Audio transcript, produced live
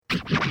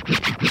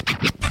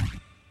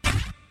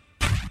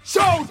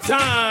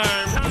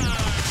Showtime!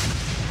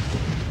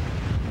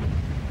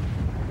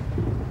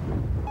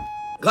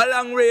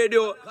 Galang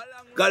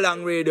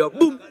Radio,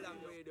 boom.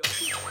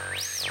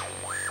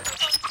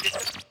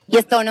 Y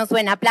esto no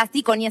suena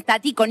plástico, ni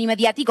estático, ni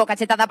mediático,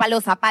 cachetada pa'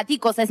 los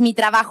zapáticos, es mi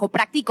trabajo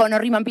práctico, no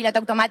rimo en piloto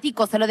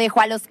automático, se lo dejo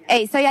a los...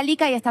 Hey, soy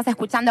Alika y estás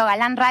escuchando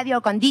Galán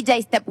Radio con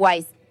DJ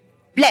Stepwise.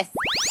 Bless.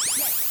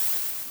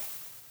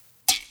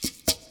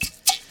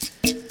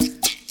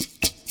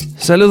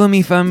 Saludos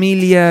mi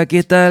familia,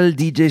 ¿qué tal?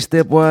 DJ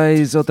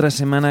Stepwise, otra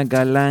semana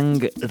Galán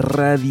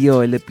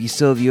Radio, el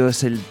episodio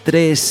es el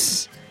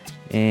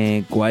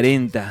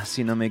 340,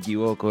 si no me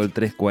equivoco, el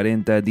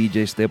 340,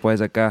 DJ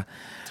Stepwise acá.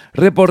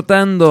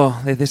 Reportando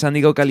desde San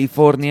Diego,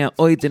 California.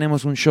 Hoy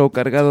tenemos un show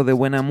cargado de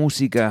buena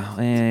música.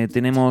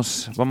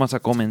 Vamos a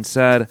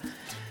comenzar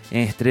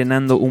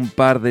estrenando un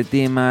par de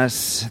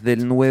temas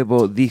del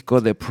nuevo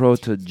disco de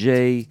Proto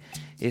J.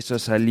 Eso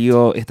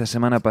salió esta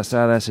semana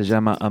pasada, se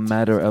llama A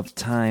Matter of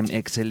Time,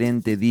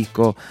 excelente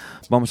disco.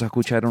 Vamos a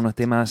escuchar unos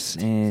temas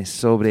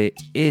sobre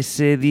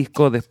ese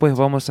disco. Después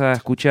vamos a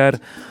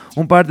escuchar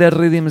un par de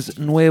rhythms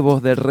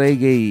nuevos de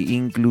reggae,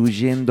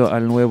 incluyendo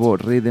al nuevo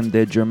rhythm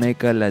de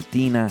Jamaica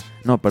Latina.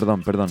 No,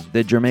 perdón,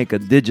 de Jamaica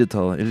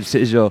Digital, el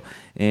sello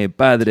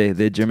padre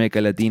de Jamaica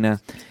Latina.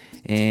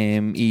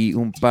 Y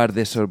un par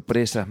de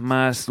sorpresas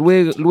más.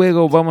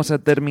 Luego vamos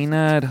a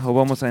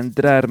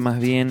entrar más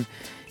bien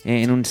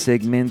en un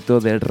segmento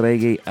del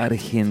reggae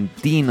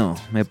argentino.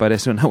 Me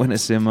parece una buena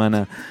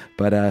semana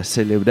para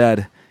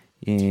celebrar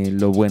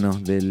lo bueno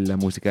de la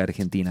música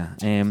argentina.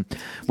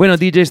 Bueno,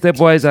 DJ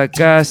Stepwise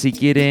acá. Si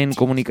quieren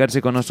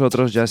comunicarse con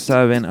nosotros, ya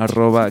saben,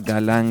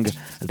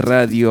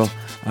 @galangradio,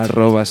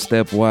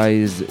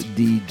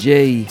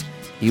 @StepwiseDJ.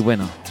 Y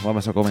bueno,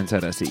 vamos a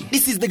comenzar así.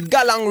 This is the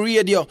Galang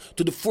Radio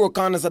to the four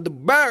corners of the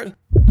world.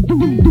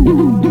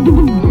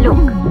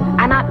 Look,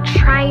 I'm not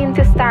trying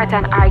to start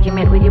an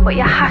argument with you, but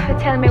you have to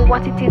tell me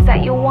what it is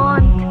that you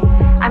want.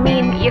 I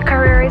mean, your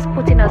career is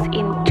putting us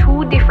in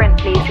two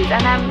different places,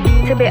 and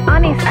to be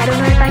honest, I don't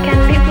know if I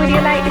can live with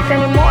you like this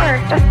anymore.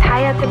 Just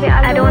tired to be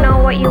alone. I don't know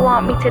what you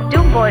want me to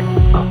do, but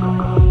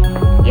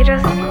you're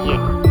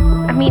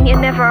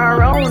never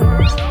around.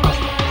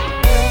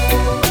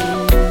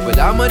 Well,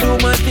 I'ma do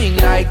my thing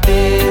like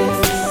this,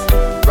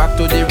 rock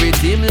to the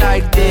rhythm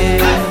like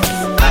this.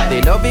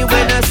 They love it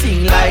when I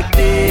sing like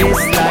this,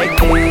 like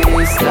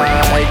this,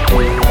 like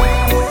this.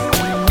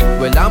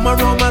 Well, I'ma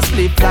roll my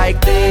sleep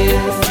like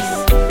this.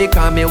 They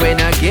call me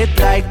when I get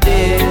like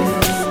this,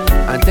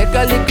 and take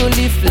a little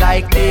lift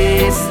like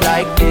this,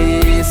 like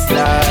this,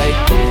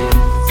 like this.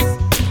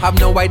 Have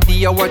no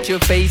idea what you're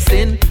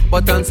facing,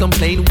 but on some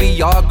plane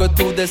we all go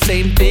through the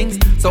same things.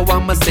 So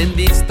I'ma send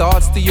these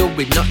thoughts to you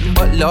with nothing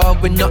but love,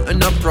 with nothing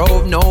to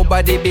prove,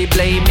 nobody be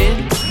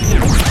blaming.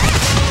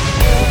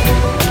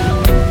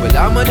 Well,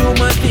 I'ma do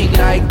my thing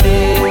like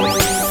this,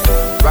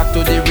 rock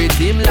to the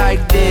rhythm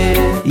like this.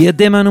 Y el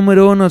tema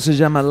número 1 se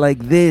llama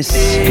Like This.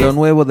 Lo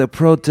nuevo de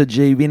Proto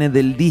J viene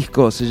del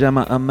disco, se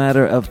llama A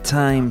Matter of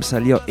Time,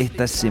 salió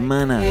esta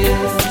semana.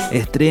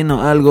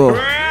 Estreno algo.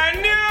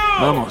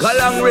 Vamos.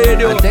 Galang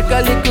Radio. I take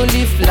a little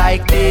lift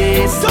like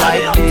this,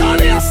 like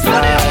this,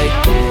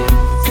 like this.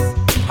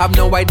 Have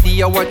no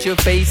idea what you're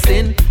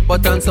facing,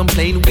 but on some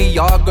plane we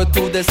all go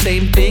through the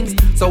same things.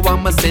 So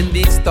I'ma send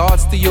these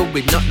thoughts to you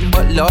with nothing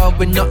but love,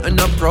 with nothing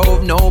to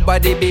prove,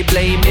 nobody be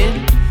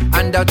blaming.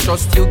 And I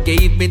trust you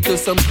gave me to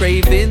some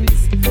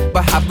cravings,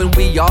 but haven't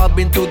we all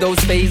been through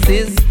those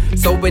phases?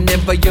 So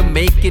whenever you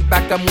make it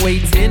back, I'm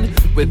waiting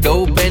with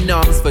open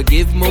arms.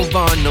 Forgive, move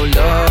on, no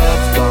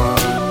love's gone.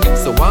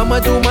 So I'ma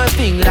do my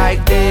thing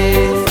like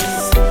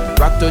this,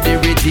 rock to the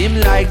rhythm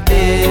like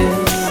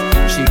this.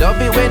 She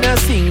love it when I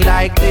sing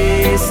like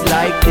this,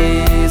 like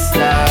this,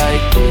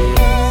 like this.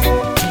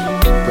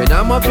 When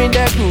I'm up in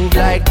that groove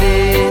like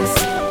this,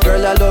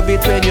 girl, I love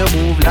it when you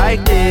move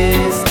like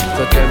this.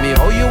 So tell me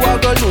how you are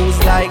gonna lose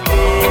like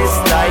this,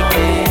 like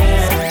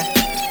this.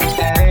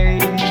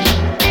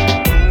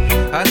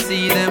 I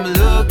see them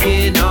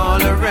looking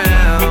all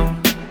around,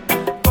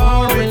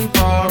 far and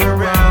far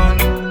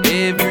around,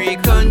 every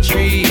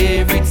country,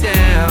 every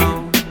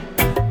town,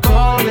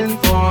 calling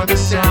for the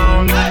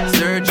sound,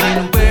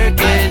 searching where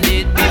can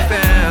it be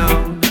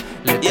found.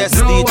 Let yes,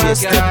 them know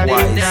DJ I got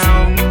it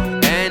now,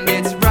 and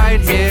it's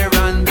right here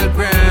on the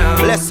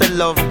ground. Blessed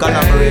love,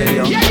 Galang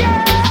Radio.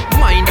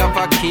 Mind of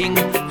a king,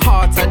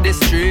 heart of the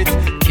street.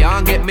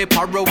 Can't get me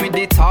paro with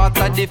the thought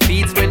of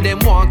defeats. When them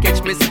won't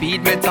catch me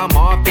speed,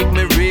 metamorphic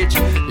me rich.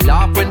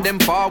 Laugh when them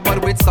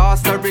forward with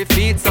sorcery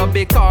feet. So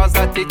because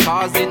that it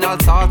causing all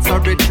sorts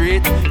of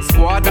retreat.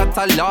 Squad at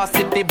a loss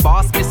if the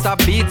boss miss a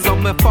beat. So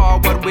me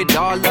forward with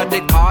all of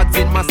the cards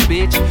in my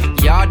speech.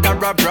 Yard or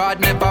abroad,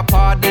 never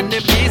pardon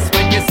the peace.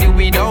 When you see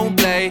we don't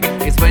play,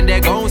 it's when they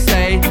gon'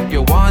 say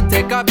you want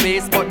take a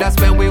piece, but that's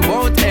when we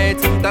won't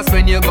hate. That's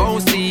when you gon'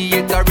 see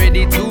it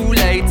already too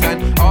late.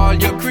 And all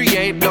you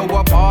create blow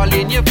up all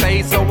in your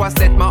face. So I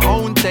set my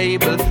own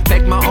table,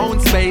 make my own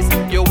space.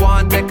 You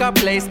want take a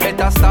place,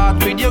 better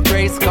start with your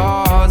grace.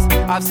 Cause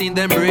I've seen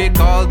them break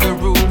all the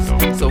rules.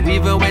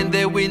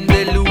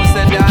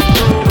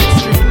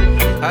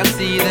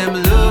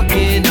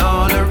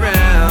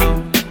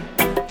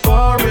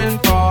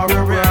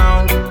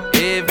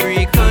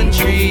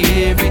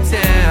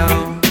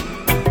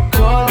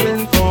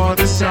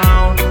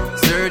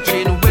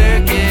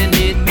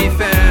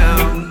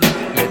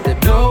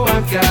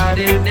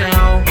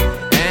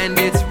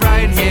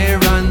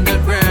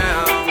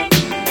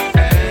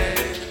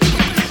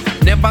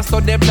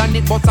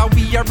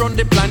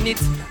 on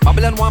it.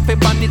 Babylon want to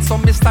ban it, so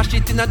me stash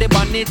it in the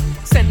bonnet.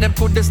 Send them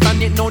couldn't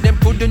stand it, now them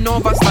couldn't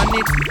overstand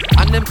it.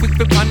 And them quick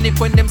to panic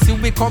when them see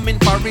we coming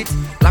for it.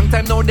 Long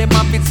time now them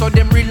have it, so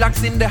them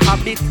relax in the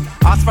habit.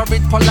 Ask for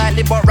it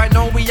politely, but right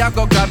now we are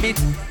go grab it.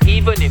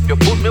 Even if you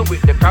put me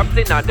with the crabs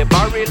in the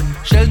barrel,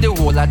 shell the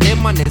whole of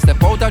them and they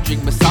step out and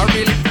drink me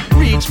sorrel.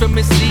 Reach for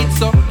me seat,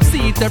 so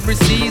see it every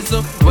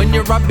season. When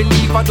you're a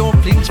believer, don't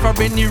flinch for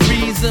any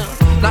reason.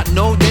 Not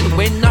now, then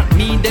when, not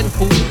me, then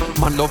who?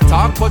 Man love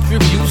talk but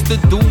refuse to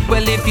do.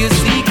 Well, if you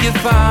seek, you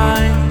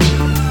find,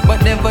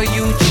 but never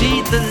you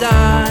cheat the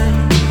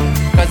line.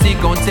 Cause he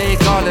gon'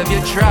 take all of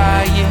your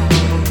trying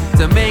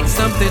to make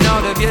something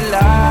out of your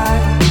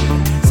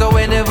life. So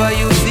whenever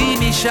you see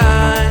me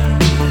shine,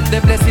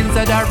 the blessings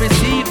that I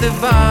receive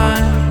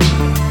divine,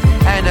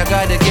 and I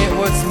gotta get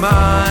what's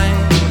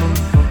mine.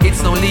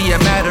 It's only a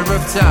matter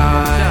of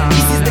time.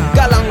 This is the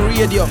Galang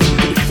Radio,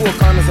 the four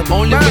corners of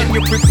only when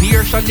you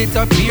prepare shall it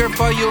appear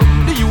for you.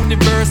 The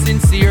universe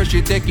sincere,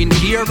 she taking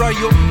care of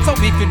you. So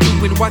if you're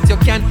doing what you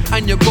can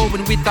and you're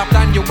going with a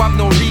plan, you have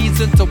no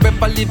reason to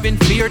ever live in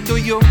fear, do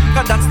you?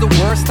 Cause that's the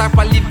worst type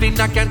of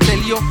living, I can tell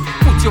you.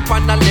 Put you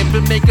on a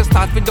level, make you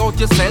start without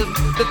yourself.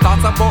 The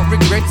thoughts about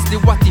regrets, the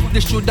what if,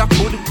 the shoulda,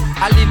 could.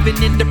 I living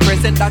in the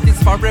present, that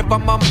is forever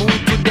my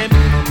mood to them.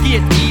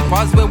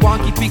 Gatekeepers, we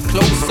want keep it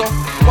closer.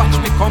 Watch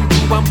me come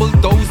through and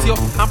bulldoze you.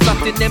 I'm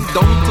flattening them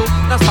down too.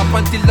 Now stop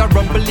until I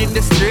rumble in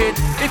the street.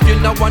 If you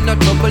not wanna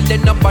trouble,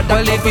 then nobody.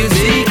 Well, if you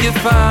seek, you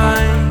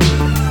find,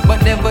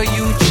 but never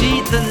you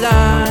cheat the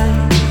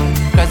line.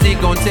 Cause he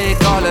gon' take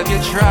all of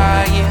your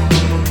trying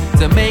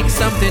to make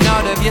something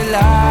out of your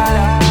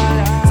life.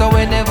 So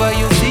whenever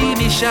you see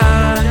me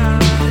shine,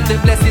 the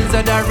blessings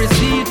that I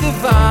receive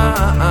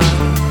divine,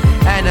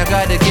 and I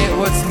gotta get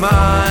what's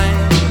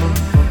mine.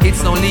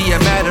 It's only a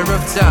matter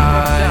of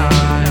time.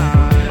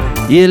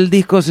 Y el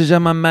disco se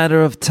llama Matter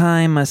of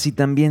Time, así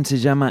también se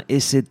llama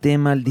ese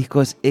tema. El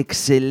disco es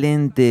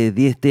excelente,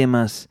 10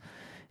 temas.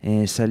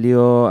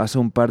 Salió hace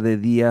un par de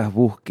días,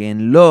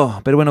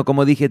 búsquenlo. Pero bueno,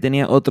 como dije,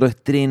 tenía otro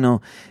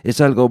estreno. Es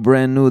algo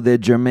brand new de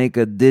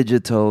Jamaica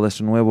Digital, es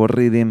un nuevo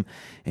rhythm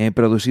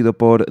producido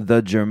por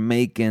The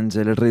Jamaicans.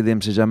 El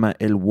rhythm se llama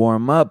el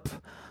Warm Up.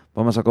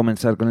 Vamos a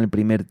comenzar con el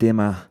primer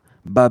tema,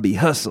 Bobby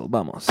Hustle.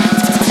 Vamos.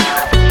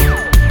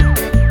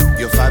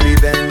 Yo Fabi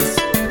Benz,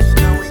 you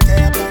know we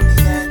there about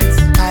the ends.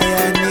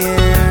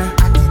 Pioneer,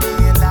 I can hear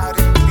you loud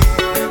and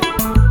clear.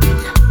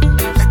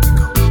 Let it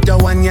go. The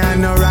one ya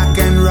no rock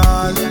and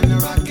roll.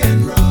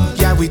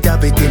 Yeah, we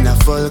dub it in a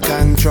full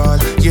control.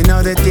 You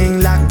know the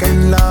thing lock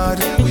and load.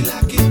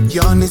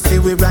 You only see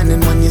we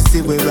running when you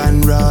see we run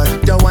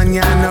road. The one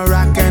ya no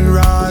rock and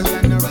roll.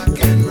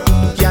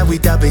 Yeah, we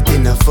dub it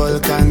in a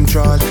full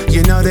control.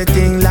 You know the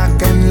thing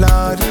lock and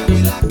load.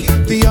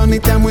 The only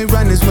time we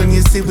run is when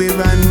you see we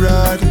run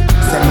road.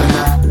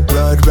 Seminar,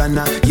 road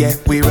runner, yeah,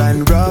 we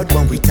run road.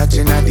 When we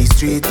touching at the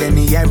street,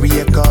 any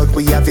area code,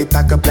 we have it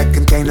pack up like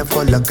container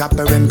full of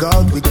copper and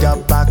gold. We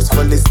dub box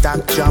full of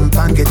stock, jump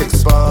and get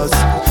exposed.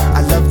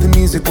 I love the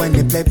music when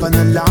they play on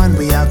the lawn.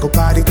 We all go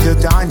party till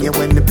dawn, yeah,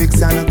 when the big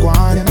sound are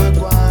gone.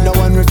 No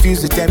one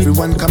refuses it,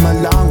 everyone come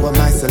along. While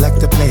my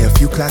selector play a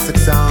few classic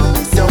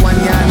songs. The one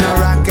yeah, no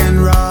rock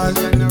and roll.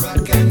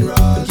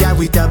 Yeah,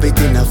 we dub it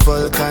in a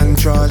full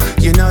control.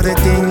 You know the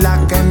thing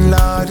lock and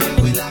load.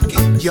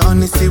 You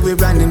only see we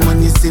running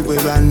when you see we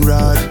run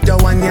road. The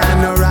one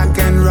yeah, no rock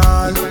and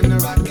roll.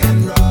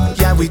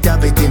 Yeah, we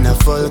dub it in a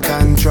full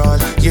control.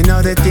 You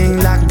know the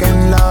thing lock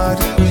and load.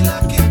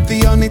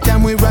 The only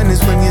time we run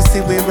is when you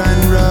see we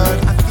run road.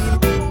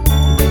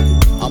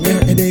 I'm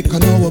your headache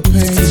and our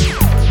pain.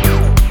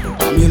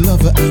 I'm your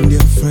lover and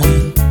your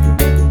friend.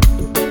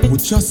 We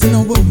trust in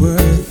our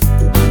worth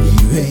and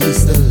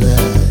erase the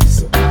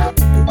lies.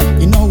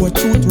 In our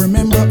truth,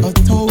 remember I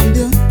told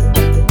you,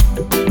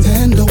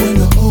 tender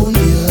when I hold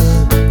you.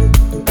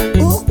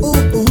 Ooh,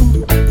 ooh,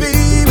 ooh,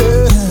 baby,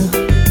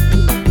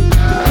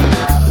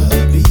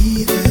 I'll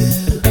be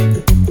there.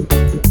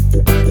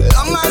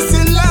 Long as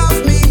you love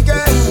me,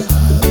 girl,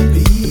 I'll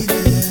be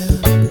there.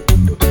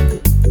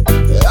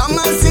 Long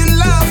as you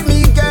love me,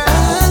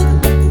 girl,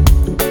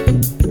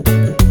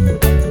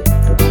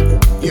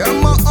 you're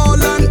my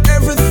all and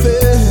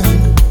everything.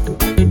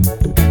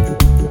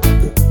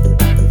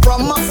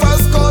 From my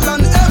first call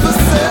and ever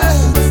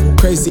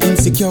since. Crazy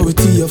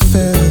insecurity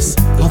affairs.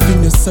 I've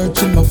been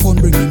searching my phone,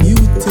 bringing you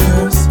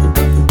tears.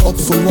 Up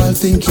for a while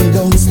thinking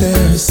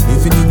downstairs.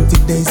 Living empty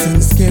days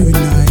and scary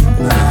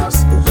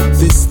nightmares.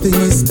 This thing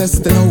is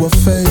testing our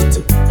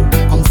fate.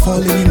 I'm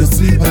falling in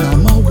asleep and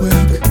I'm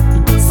awake.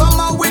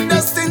 Somehow we're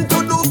destined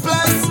to do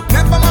place.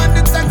 Never mind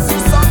the text you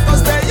saw,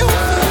 cause they're you.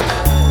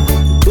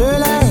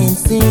 Girl, I ain't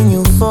seen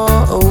you for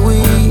a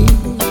week,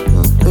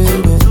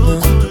 baby.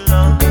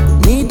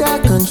 Need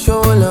that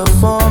controller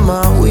for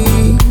my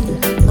week.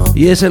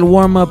 Y es el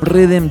Warm Up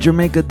Rhythm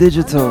Jamaica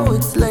Digital. Oh,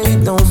 it's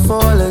late, don't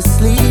fall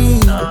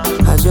asleep.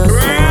 I just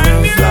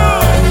wanna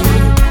fly.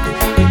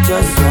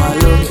 Just wanna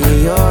look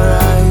in your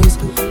eyes.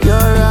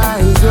 Your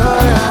eyes, your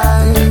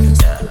eyes.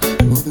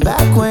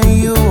 Back when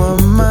you were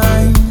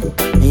mine,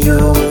 you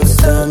would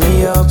stir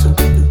me up.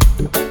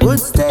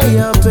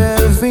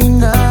 every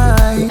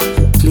night,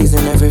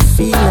 pleasing every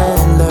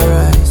feeling that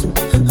rise.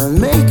 I'll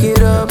make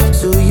it up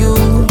to you,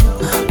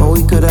 or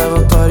we could have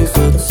a party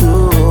for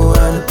two,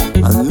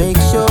 and I'll make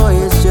sure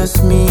it's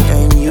just me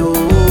and you.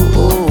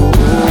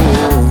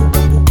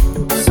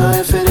 So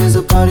if it is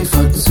a party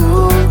for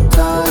two,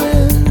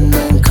 darling,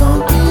 then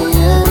count me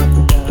in.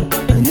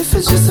 And if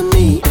it's just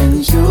me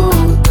and you,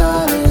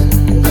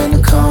 darling,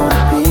 then count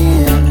me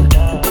in.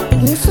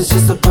 And if it's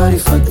just a party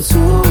for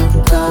two,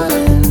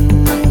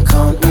 darling, then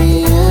count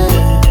me in.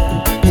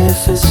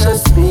 If it's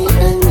just me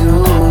and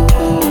you,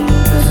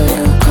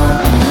 then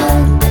count me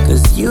in.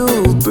 'Cause you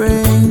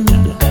bring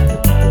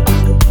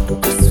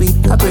the sweet,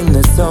 I bring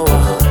the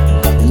sour.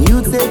 And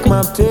you take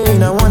my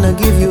pain, I wanna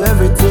give you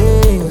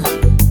everything.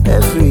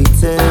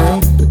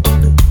 Everything.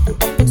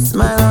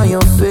 Smile on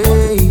your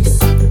face.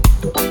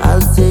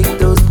 I'll take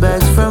those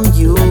bags from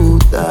you,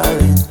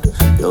 darling.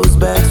 Those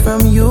bags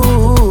from you.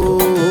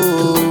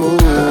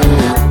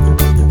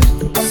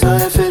 So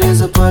if it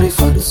is a party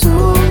for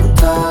two,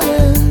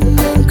 darling,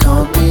 then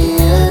count me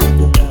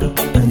in.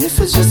 And if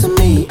it's just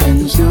me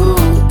and you,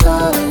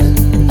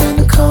 darling,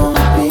 then count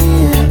me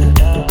in.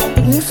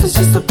 And if it's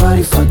just a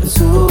party for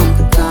two,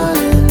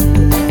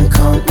 darling, then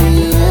count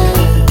me in.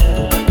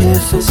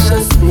 If it's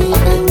just me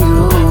and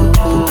you.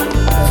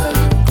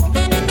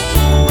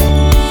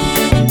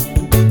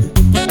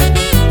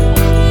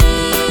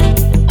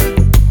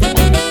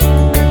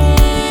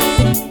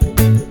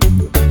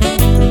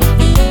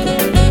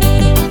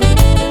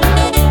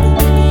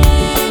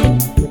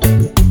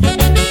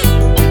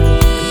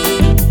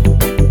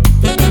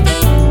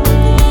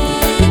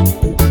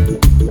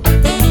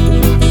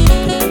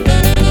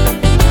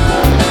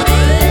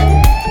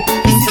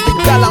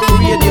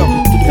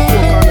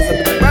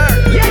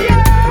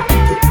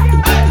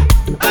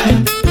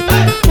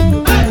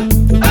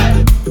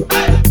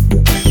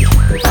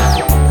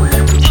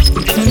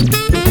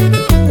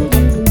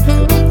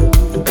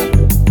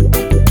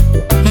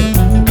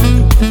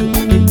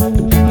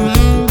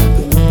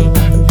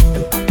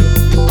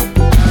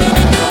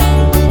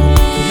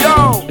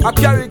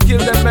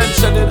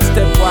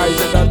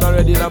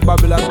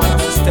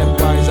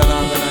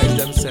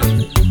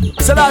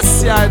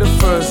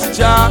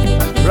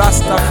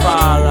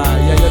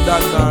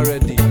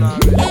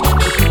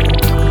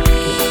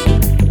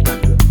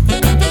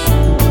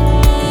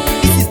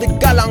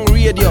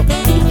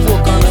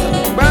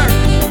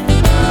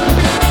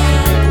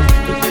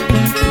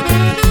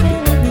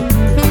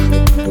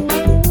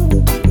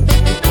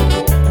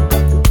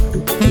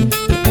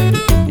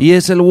 Y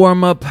es el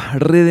warm-up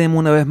rhythm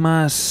una vez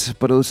más,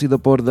 producido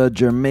por The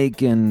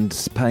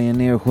Jamaicans,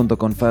 Pioneer junto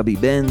con Fabi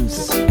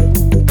Benz.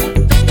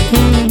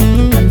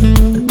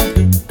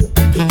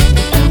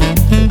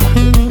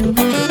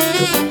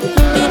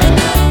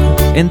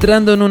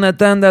 Entrando en una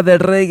tanda de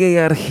reggae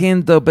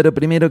argento, pero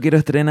primero quiero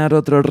estrenar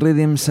otro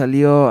rhythm,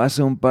 salió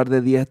hace un par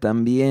de días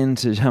también,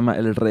 se llama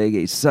el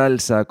reggae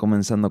salsa,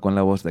 comenzando con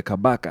la voz de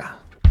Kabaka.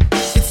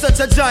 It's such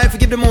a joy to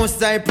give the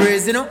most high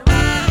praise, you know.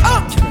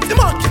 Oh, the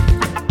monkey.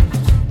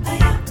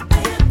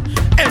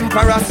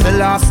 Emperor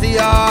Selassie,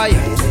 yeah,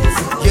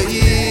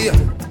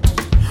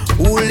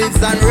 who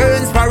lives and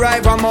reigns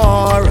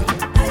forevermore.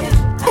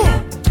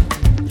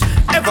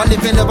 Ever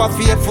living, ever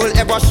faithful,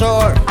 ever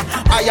sure.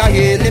 I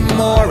hail him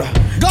more.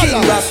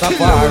 King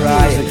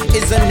Rastafari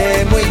is the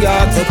name we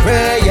ought to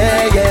pray,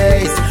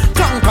 yes.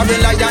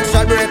 Conquering lion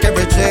shall break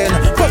every chain.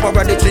 Power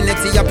of the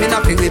Trinity up in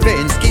a few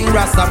veins. King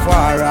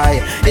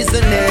Rastafari is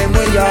the name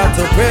we ought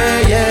to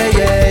pray,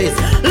 yes.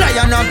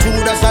 Lion of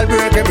Judah shall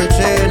break every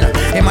chain.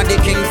 Him a the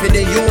king for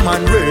the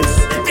human race.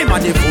 Him a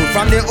the food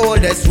from the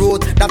oldest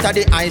root. That are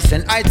the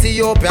ancient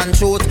Ethiopian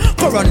truth.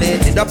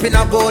 Coronated up in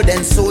a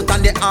golden suit.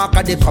 And the ark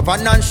of the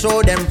covenant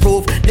show them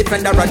proof.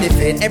 Defender of the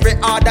faith, every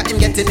order him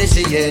get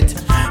initiate.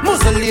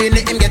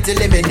 Mussolini him get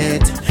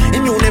eliminate.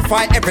 Him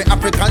unify every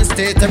African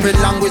state. Every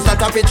language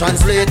that we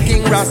translate.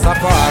 King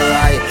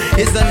Rastafari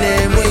is the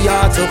name we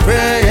ought to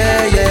pray,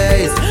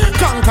 yes.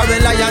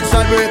 Conquering lion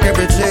shall break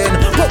every chain.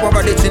 Power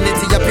of the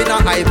Trinity up in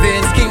our high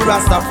veins. King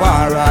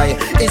Rastafari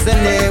is the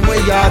name we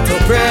ought to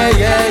pray,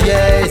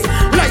 yes.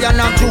 Lion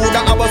of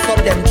Judah, I was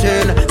up them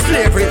chain.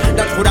 Slavery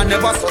that could have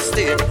never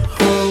sustained.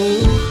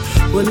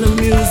 Oh, when the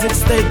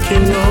music's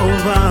taking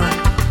over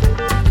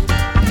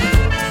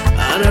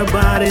and her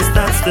body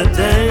starts to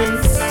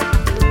dance,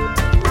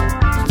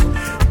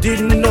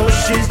 didn't know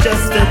she's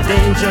just a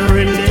danger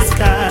in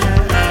disguise.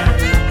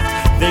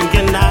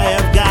 Thinking I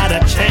have got a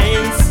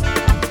chance.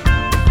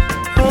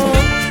 Oh,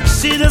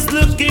 she just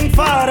looking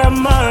for the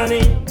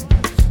money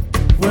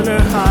when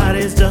her heart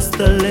is just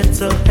a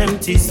little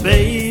empty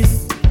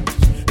space.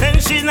 And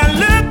she's not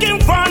looking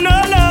for no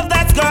love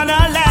that's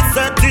gonna last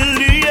her till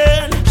the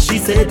end. She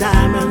said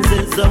diamonds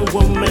is a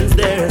woman's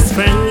dearest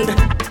friend.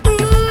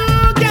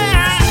 Ooh,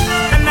 yeah.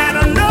 And I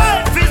don't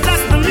know if it's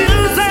just the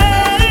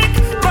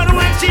music, but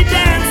when she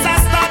dances I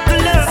start to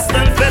lust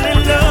and fell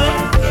in love.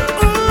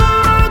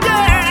 Ooh,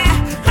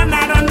 yeah. And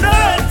I don't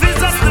know if it's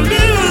just the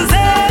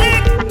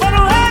music, but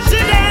when she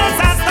dances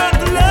I start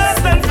to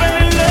lust and fell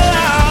in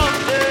love.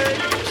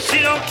 She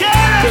don't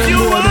care if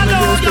you want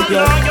it,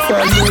 girl.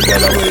 Find new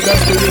girl away,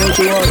 that's the way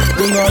you want.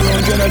 Bring her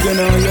around, Jenna, you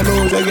know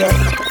the girl.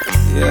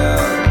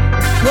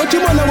 Yeah. Watch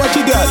your man and watch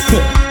your girl.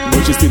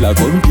 But she still a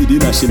come to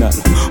the national.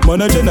 Man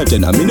a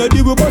Jenna, me no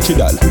deal with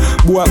Portugal.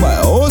 Boy buy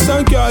a house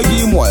and car,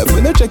 give him wife.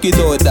 When you check it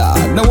out,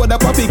 dad. Now what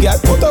a papi got,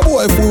 put a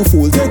boy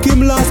fool. Take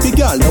him last the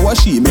girl. Now what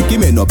she make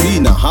him end up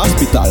in a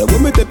hospital.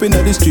 When me step in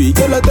the street,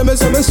 girl tell me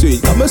some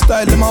sweet. Come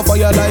style them on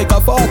fire like a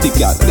 40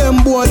 cat.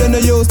 Them boy then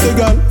they use the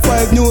girl.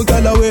 5 new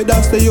girl away,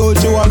 that's the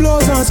usual.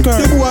 Blouse and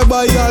skirt. The boy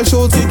buy all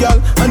shorts the girl,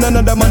 and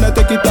another man a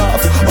take it off.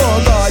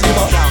 Oh God, you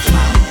know.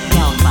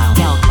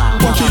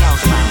 Watch it.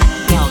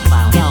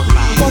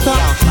 What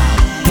a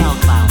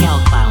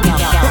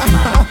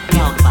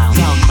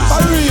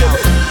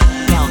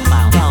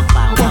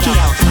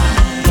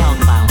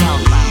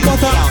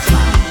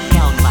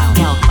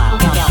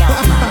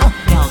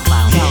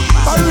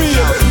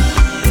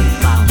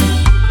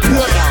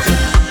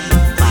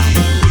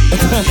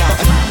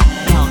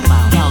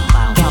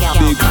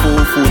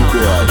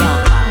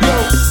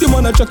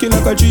Chucking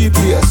like a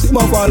GPS. Him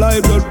have a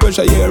high blood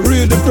pressure, yeah,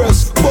 real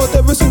depressed. But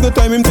every single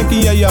time him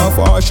taking a year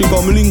for her, she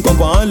come link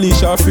up and unleash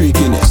her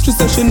freakiness. She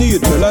said she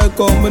need me like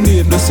how me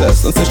need the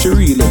sex, and said she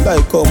really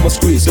like how me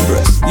squeeze the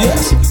breast.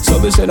 Yes, so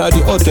we send her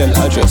the hotel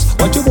address.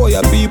 Watch your boy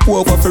a beep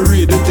over for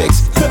read the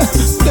text.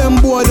 Them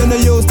boy then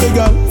they use the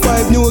girl.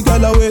 5 new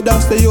girl away,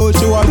 that's the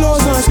usual.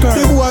 Blouse and skirt.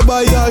 The boy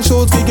buy all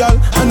shorts the girl,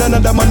 and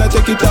another man a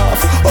take it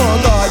off.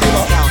 Oh God, you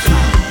know.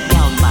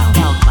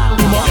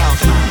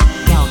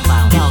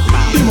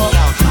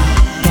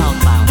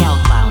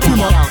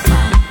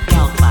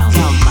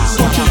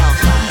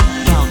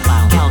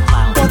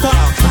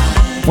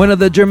 Bueno,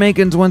 The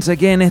Jamaicans once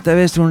again, esta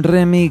vez un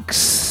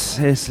remix.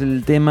 Es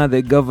el tema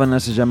de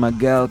Governor, se llama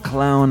Gal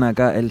Clown.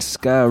 Acá el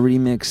ska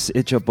remix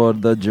hecho por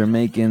The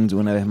Jamaicans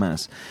una vez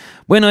más.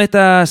 Bueno,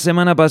 esta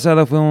semana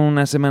pasada fue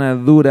una semana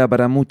dura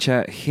para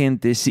mucha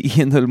gente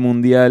siguiendo el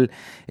mundial.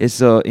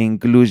 Eso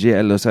incluye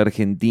a los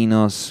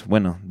argentinos.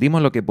 Bueno,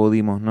 dimos lo que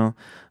pudimos, ¿no?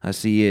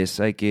 Así es,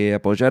 hay que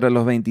apoyar a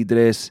los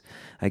 23,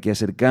 hay que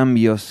hacer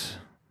cambios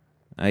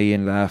ahí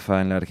en la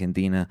AFA, en la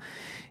Argentina.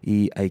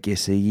 Y hay que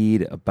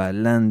seguir para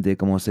adelante,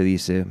 como se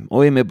dice.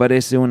 Hoy me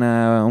parece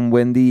un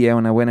buen día,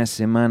 una buena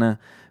semana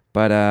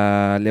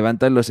para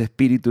levantar los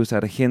espíritus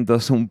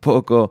argentos un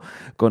poco,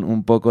 con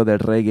un poco de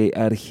reggae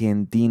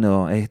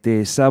argentino.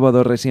 Este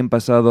sábado recién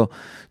pasado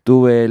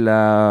tuve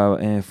la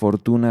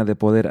fortuna de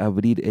poder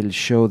abrir el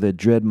show de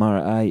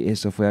Dreadmar Eye.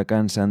 Eso fue acá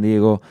en San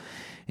Diego.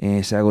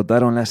 Se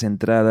agotaron las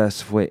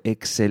entradas, fue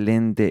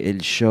excelente el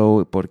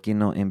show. ¿Por qué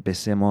no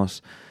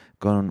empecemos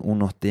con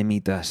unos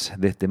temitas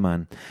de este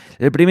man?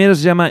 El primero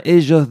se llama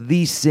Ellos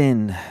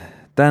Dicen.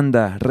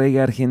 Tanda,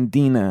 reggae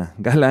argentina,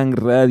 Galán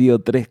Radio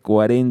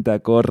 340,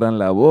 corran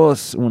la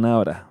voz, 1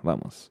 hora,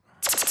 vamos.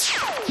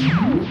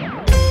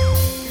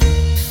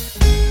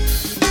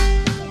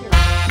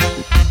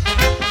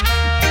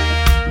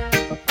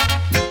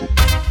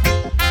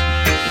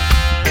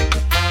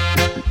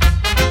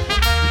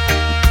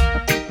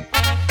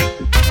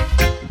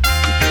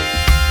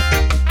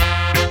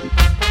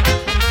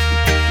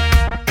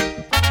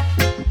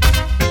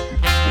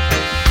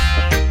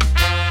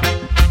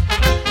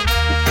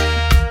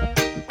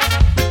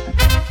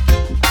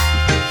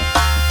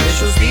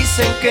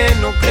 Que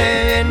no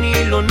creen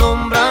y lo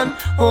nombran.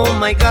 Oh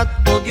my God,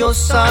 oh Dios,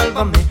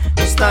 sálvame.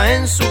 No está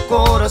en su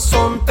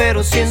corazón,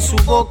 pero sí en su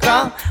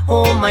boca.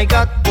 Oh my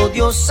God, oh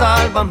Dios,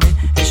 sálvame.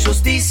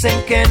 Ellos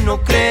dicen que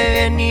no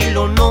creen y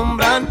lo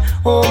nombran.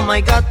 Oh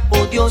my God,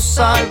 oh Dios,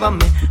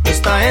 sálvame. No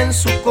está en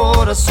su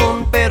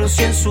corazón, pero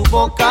sí en su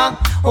boca.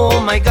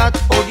 Oh my God,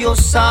 oh Dios,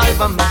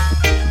 sálvame.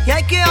 Y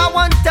hay que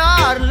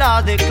aguantar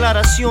la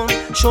declaración.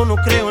 Yo no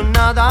creo en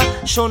nada,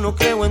 yo no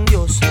creo en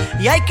Dios.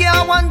 Y hay que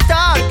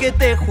aguantar que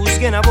te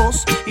juzguen a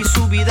vos. Y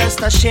su vida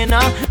está llena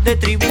de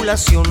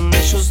tribulación.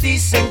 Ellos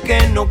dicen que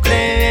no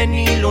creen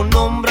y lo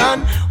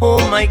nombran.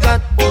 Oh my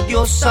God, oh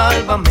Dios,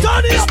 sálvame.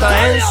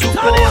 Está en su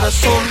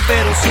corazón,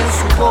 pero sí en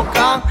su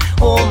boca.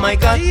 Oh my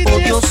God, oh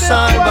Dios,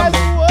 sálvame.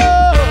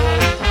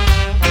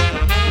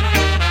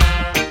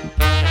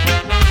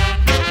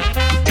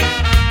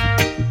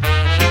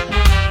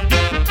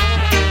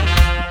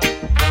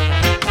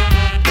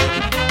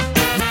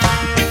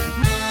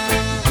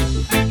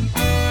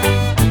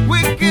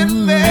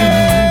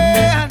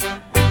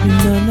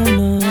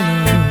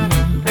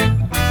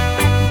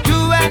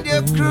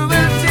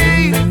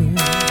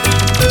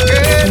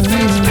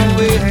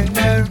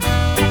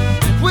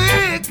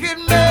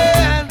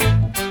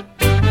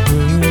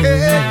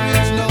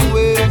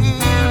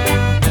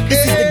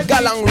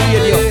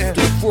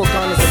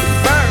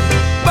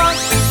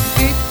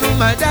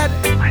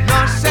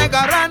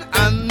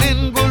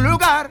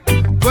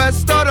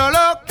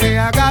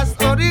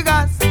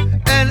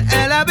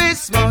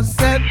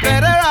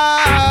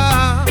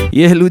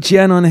 Y es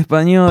Luciano en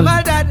español.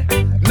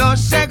 No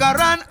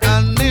llegarán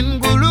a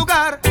ningún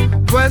lugar,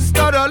 pues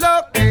todo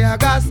lo que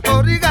hagas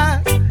o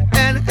digas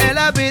en el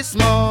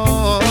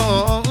abismo.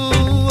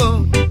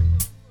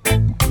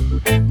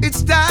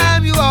 It's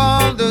time you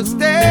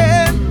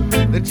understand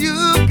that you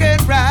can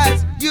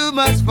rise, you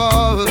must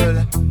fall.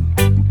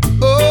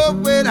 Oh,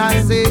 when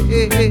I say,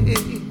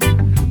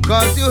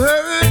 cause you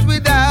hurt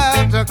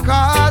without a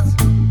cause,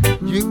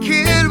 you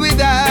kill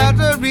without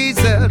a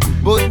reason,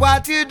 but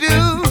what you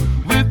do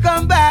will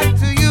come back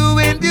to you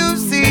in due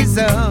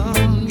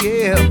season,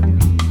 yeah.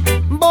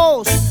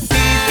 Vos y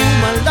tu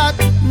maldad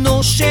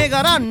no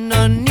llegarán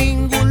a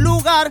ningún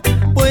lugar,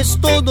 pues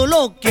todo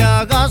lo que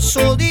hagas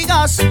o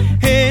digas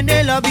en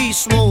el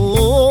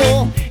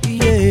abismo,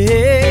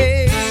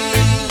 yeah,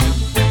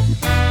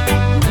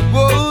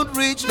 won't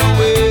reach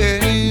nowhere.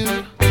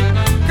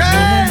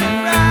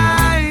 Can't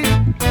ride.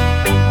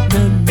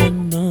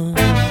 No.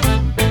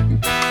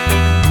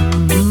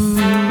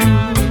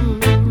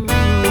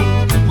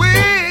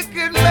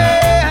 Wicked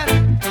man,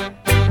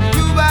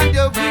 you and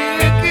your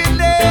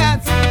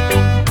wickedness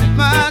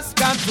must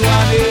come to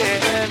an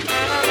end.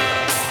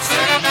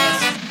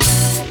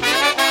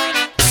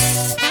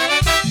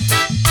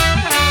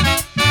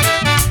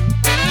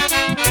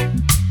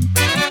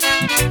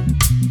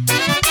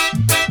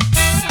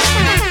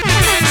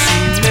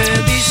 Si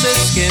me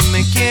dices que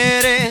me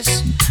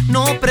quieres,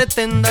 no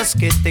pretendas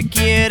que te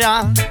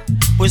quiera,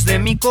 pues de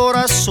mi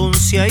corazón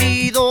se ha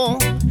ido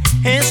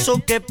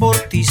eso que por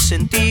ti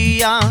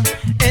sentía.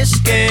 Es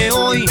que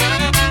hoy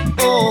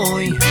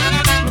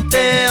no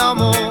te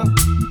amo.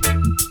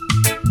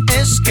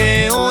 Es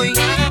que hoy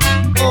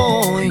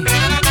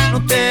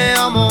no te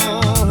amo.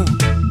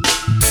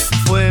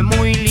 Fue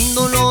muy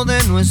lindo lo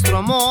de nuestro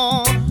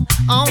amor,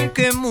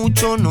 aunque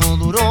mucho no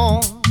duró.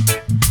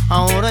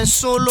 Ahora es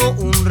solo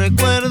un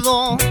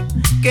recuerdo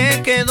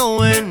que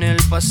quedó en el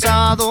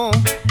pasado.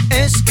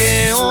 Es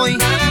que hoy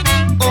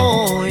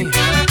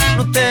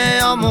no te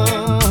amo.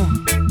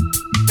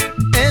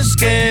 Es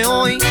que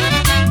hoy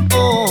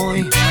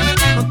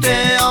no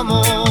te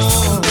amo.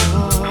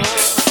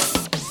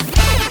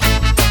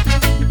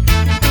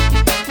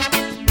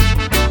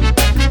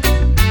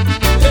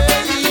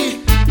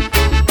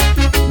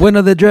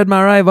 Bueno, de Dread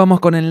Marai vamos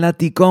con el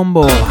Nati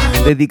Combo,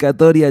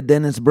 dedicatoria a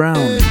Dennis Brown.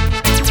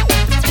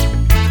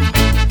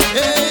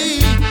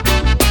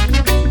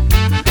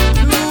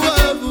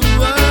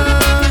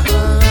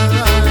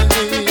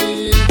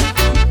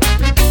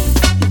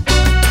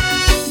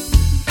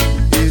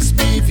 Es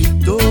mi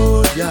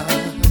victoria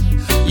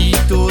y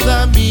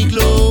toda mi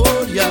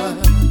gloria.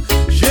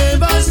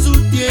 Lleva su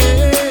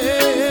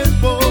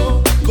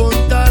tiempo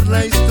contar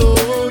la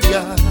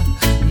historia.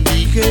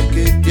 Dije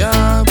que te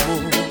amo.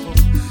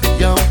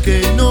 Y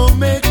aunque no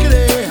me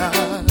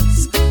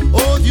creas,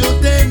 odio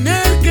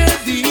tener que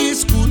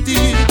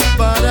discutir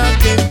para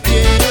que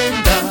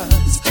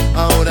entiendas.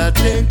 Ahora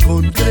te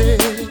encontré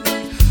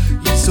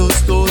y sos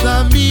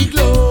toda mi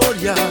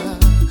gloria.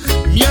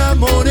 Mi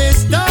amor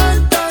es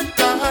tan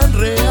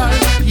real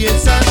y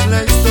esa es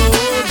la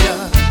historia.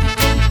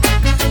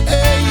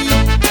 Hey,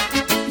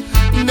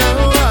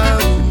 no,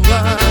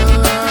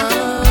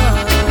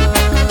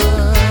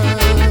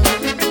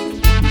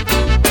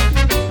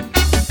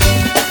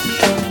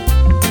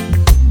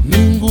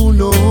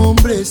 ningún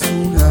hombre es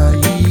una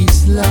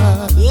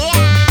isla.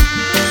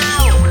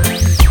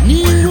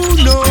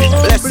 Ningún hombre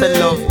Blessed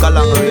love,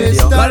 Galang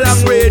Radio.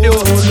 Galang Radio.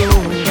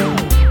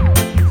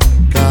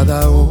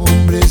 Cada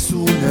hombre es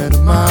un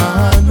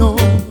hermano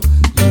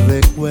y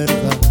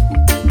recuerda,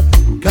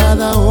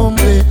 cada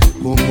hombre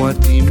como a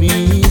ti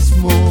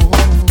mismo.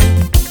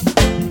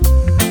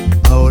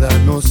 Ahora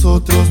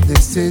nosotros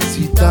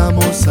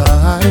necesitamos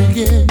a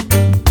alguien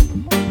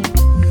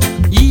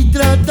y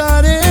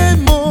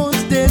trataremos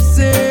de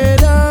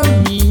ser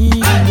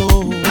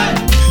amigos.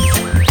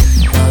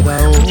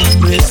 Cada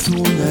hombre es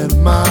un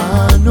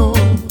hermano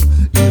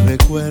y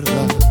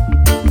recuerda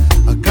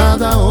a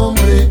cada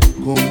hombre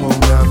como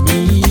un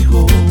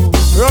amigo.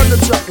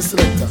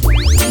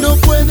 No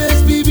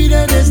puedes vivir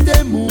en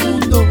este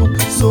mundo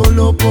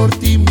solo por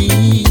ti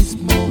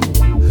mismo.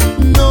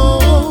 No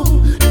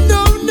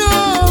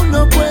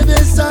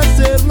puedes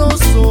hacerlo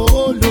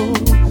solo.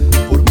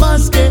 Por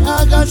más que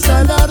hagas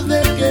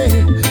alarde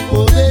que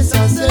puedes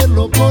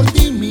hacerlo por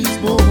ti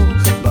mismo,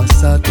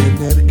 vas a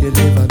tener que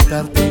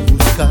levantarte y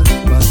buscar.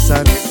 Vas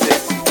a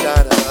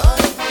necesitar a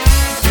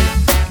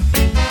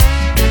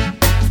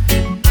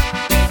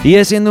Y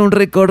haciendo un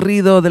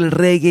recorrido del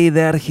reggae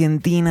de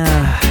Argentina,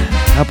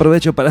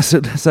 aprovecho para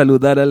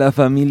saludar a la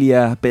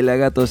familia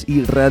Pelagatos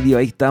y Radio.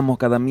 Ahí estamos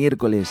cada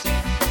miércoles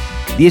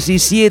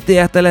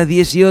 17 hasta las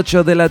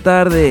 18 de la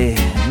tarde.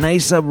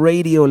 Nice Up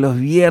Radio los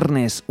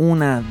viernes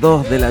 1,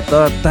 2 de la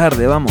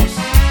tarde. Vamos.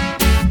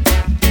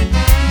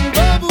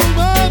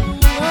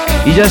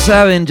 Y ya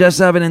saben,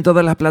 en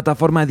todas las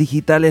plataformas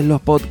digitales los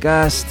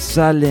podcasts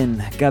salen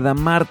cada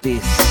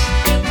martes.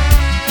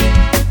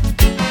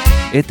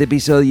 Este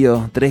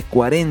episodio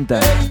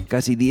 340,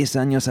 casi 10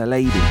 años al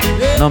aire.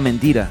 No,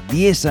 mentira,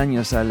 10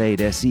 años al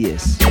aire, así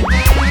es.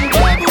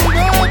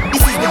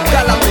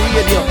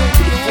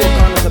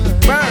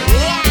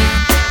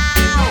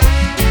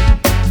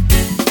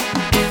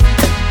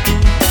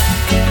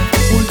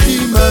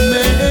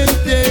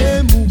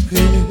 Últimamente,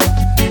 mujer,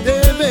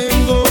 te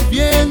vengo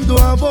viendo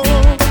a vos.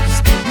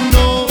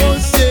 No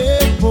sé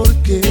por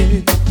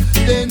qué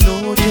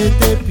que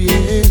te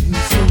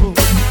pienso.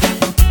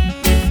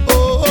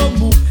 Oh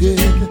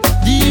mujer,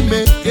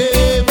 dime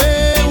qué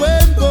veo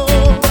en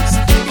vos,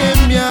 que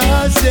me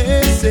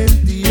hace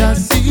sentir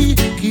así,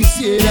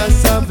 quisiera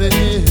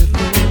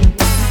saberlo.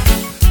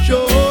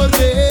 Yo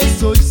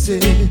rezo y sé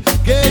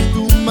que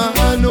tu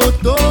mano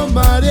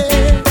tomaré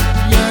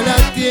y a la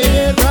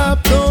tierra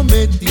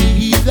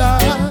prometida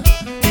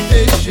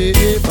te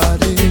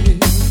llevaré.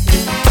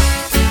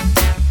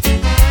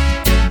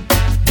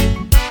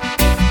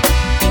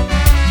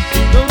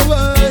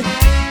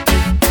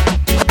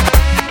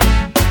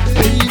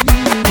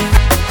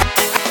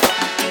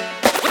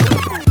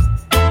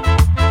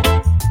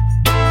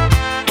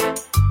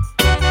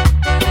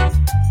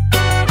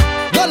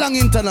 Galang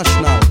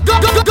International.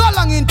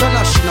 Galang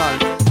International.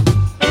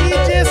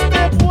 DJ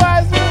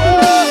Stepwise,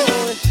 oh.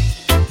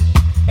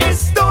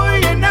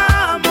 Estoy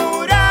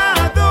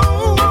enamorado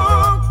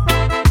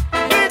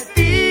de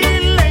ti,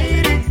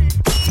 lady.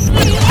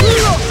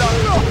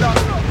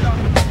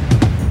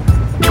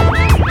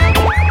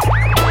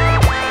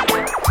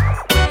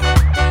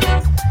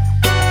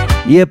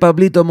 Yeah,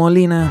 Pablito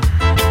Molina.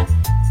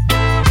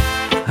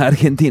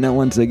 Argentina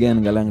once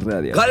again, Galang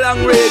Radio.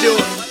 Galang Radio.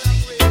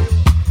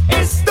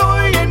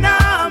 Estoy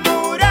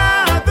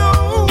enamorado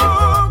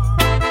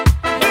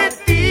de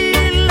ti,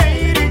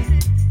 lady.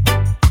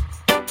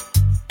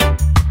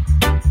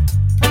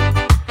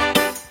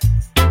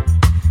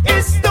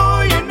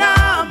 Estoy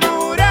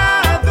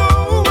enamorado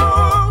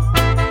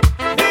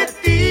de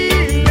ti,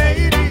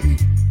 lady.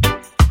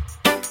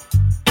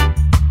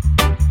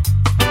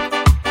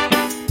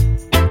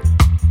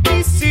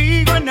 Y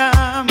sigo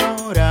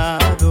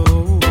enamorado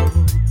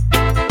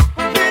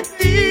de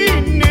ti,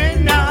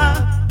 nena.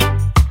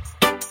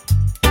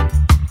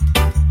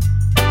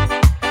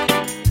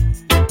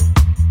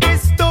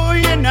 Estoy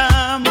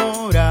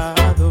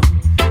enamorado,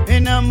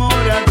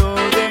 enamorado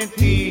de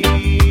ti.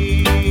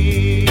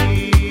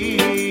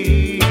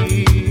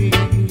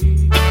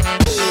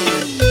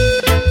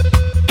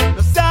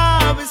 No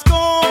sabes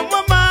cómo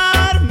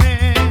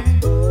amarme,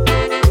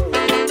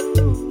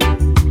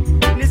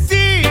 ni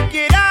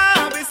siquiera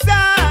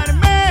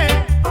besarme.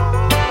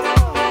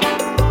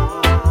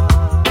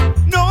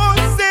 No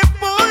sé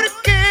por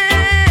qué.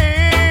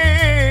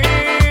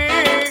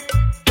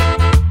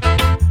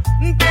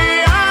 Te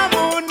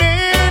amo,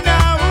 nena.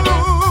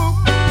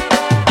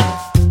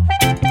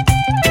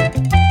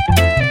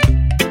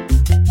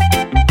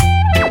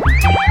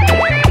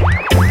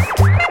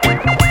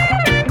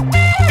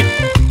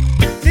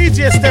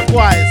 DJ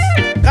Stepwise,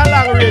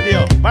 Galang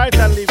Radio.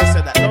 Barton Levy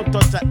said that. Don't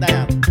touch that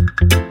dial.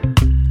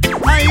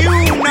 Hay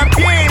una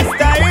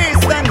fiesta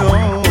esta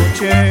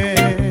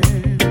noche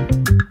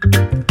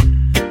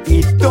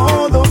y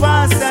todo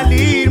va a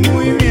salir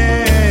muy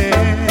bien.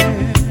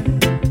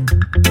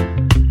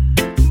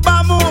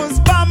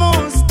 Vamos,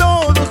 vamos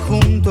todos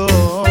juntos.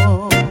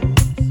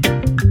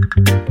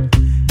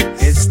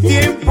 Es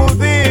tiempo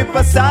de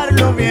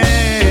pasarlo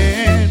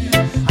bien.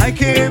 Hay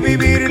que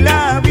vivir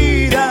la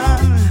vida,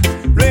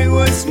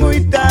 luego es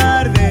muy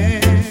tarde.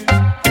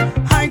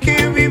 Hay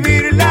que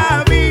vivir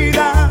la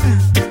vida,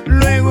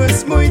 luego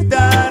es muy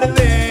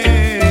tarde.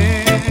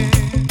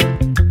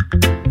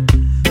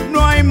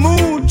 No hay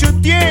mucho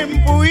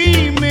tiempo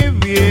y me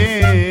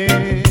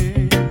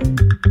bien.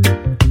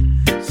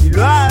 Si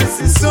lo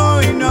haces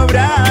hoy no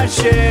habrá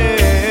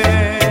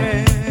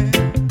ayer.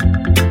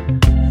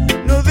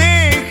 No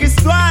dejes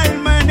tu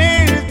alma en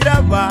el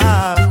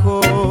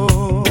trabajo.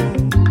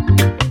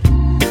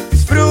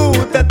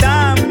 Disfruta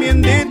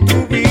también de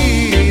tu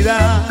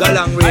vida.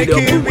 Galang Hay Radio.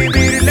 que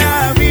vivir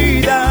la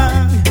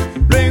vida,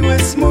 luego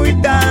es muy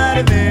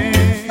tarde.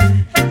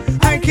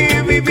 Hay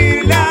que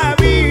vivir la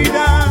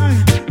vida,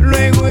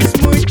 luego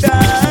es muy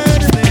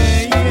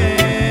tarde.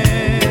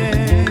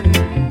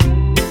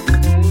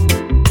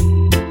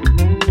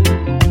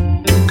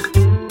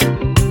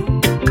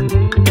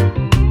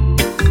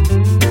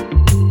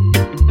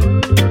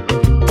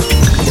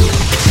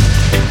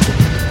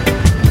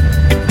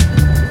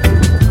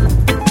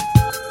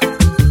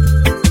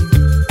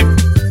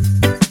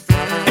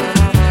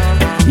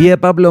 Yeah,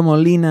 Pablo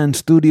Molina en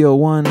Studio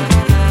One,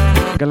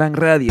 Galang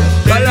Radio.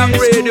 Galang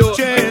Radio.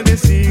 Escuché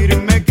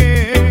decirme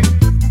que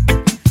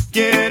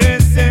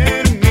quieres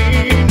ser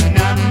mi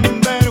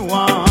number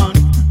one.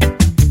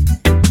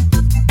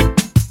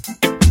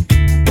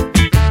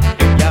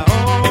 Y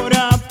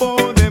ahora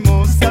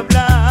podemos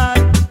hablar.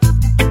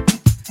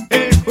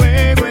 El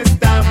juego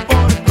está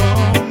por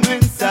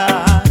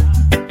comenzar.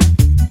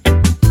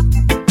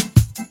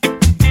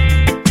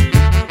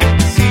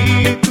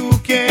 Si tú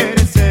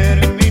quieres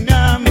ser mi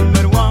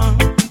number one.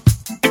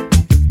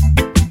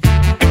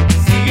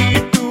 Si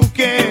tú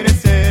quieres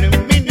ser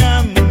mi number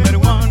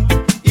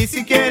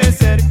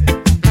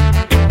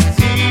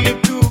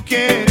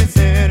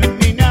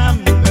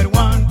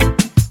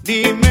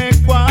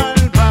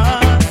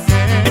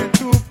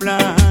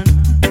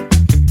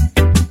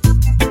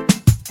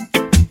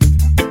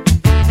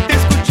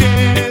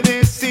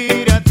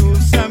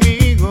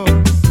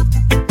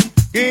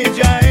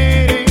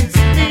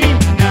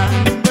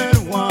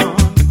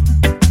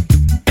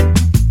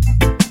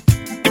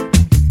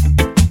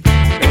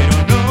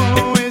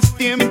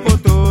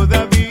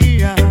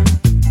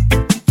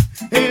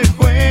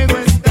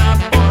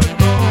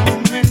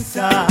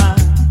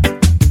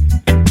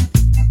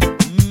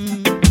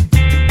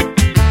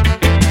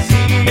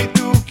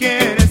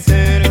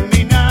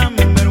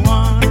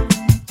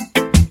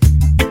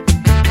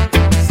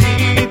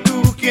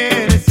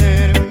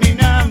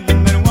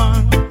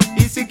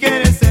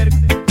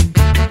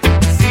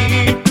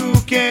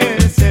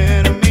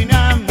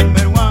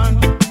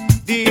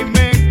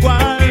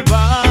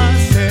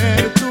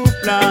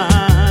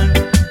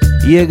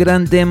Y el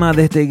gran tema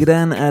de este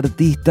gran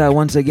artista,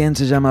 once again,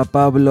 se llama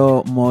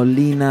Pablo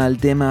Molina. El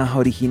tema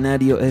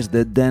originario es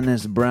de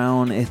Dennis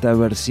Brown. Esta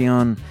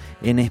versión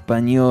en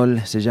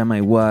español se llama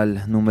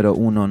igual, número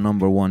 1,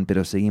 number 1,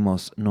 pero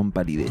seguimos non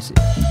palidece.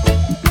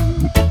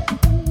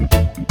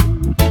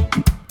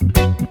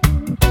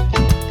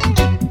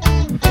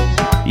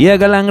 Y a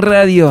Galán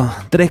Radio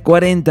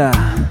 340,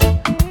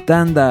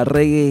 tanda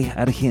reggae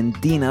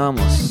argentina,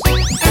 vamos.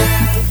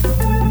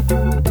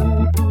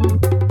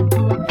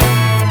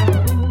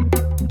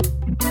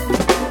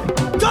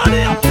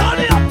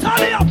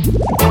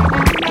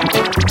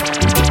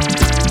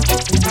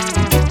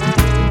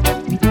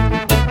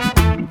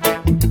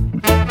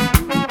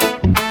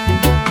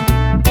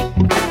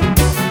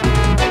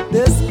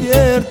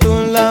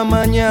 Despierto en la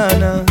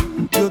mañana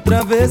y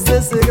otra vez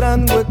ese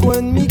gran hueco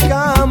en mi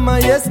cama,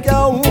 y es que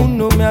aún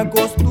no me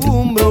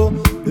acostumbro.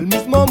 Del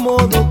mismo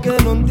modo que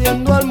no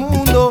entiendo al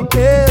mundo,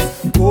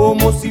 es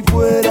como si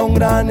fuera un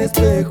gran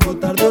espejo,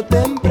 tarde o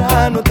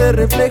temprano te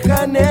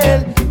refleja en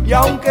él. Y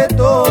aunque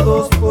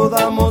todos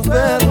podamos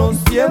vernos,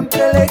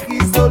 siempre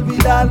elegís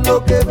olvidar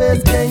lo que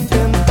ves que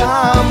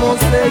intentamos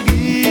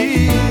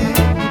seguir.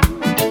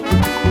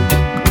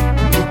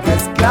 Y que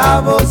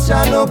esclavos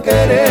ya no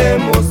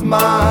queremos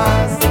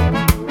más.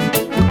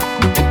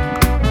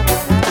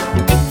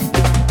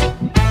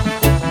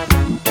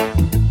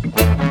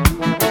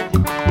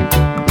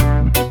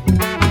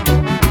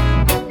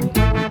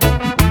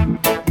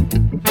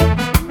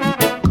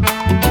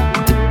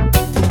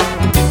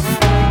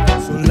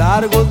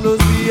 Largos los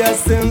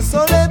días en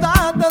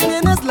soledad,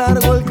 también es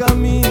largo el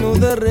camino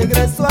de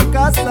regreso a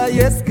casa. Y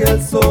es que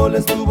el sol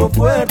estuvo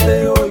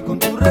fuerte hoy, con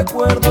tu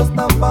recuerdo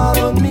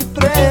estampado en mi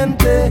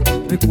frente.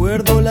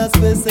 Recuerdo las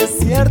veces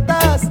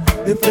ciertas,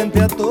 de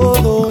frente a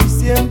todo y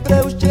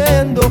siempre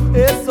huyendo.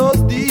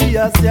 Esos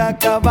días se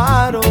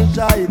acabaron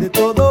ya, y de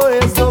todo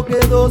eso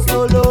quedó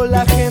solo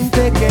la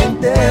gente que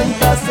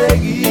intenta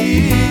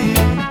seguir.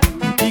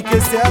 Y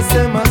que se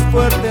hace más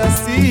fuerte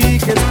así,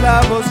 que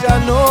esclavos ya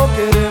no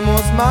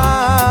queremos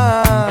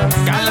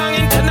más. Galán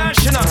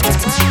International.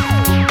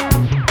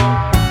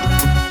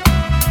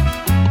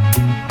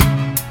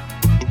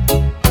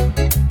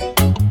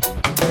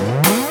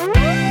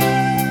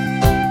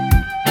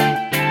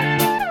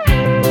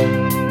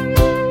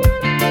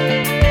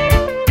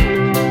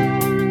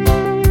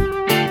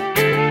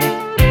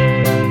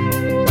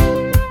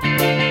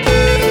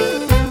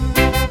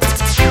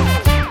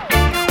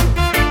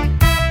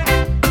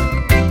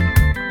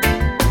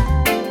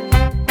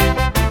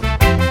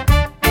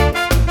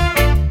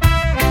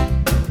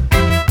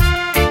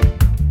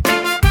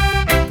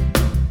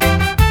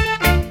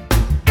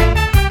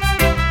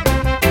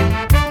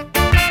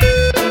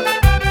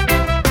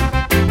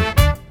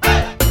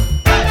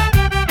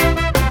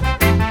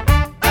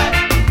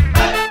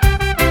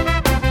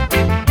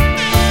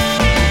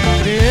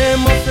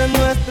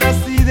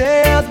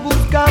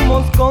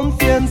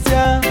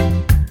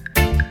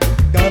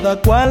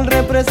 Cada cual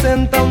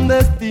representa un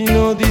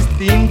destino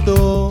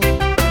distinto.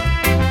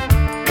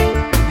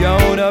 Y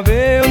ahora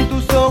veo en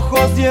tus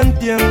ojos y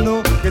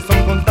entiendo que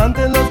son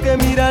constantes los que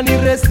miran y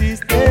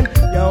resisten.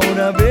 Y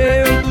ahora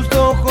veo en tus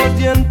ojos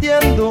y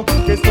entiendo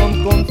que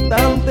son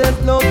constantes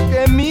los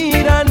que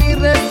miran y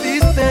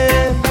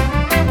resisten.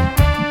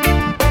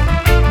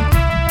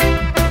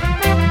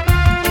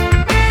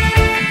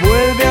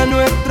 Vuelve a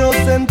nuestro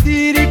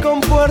sentir y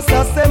con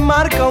fuerza se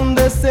marca un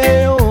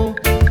deseo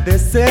de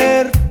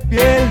ser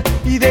fiel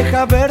y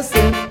deja verse.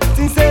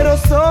 Sinceros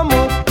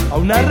somos a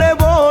una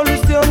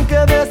revolución que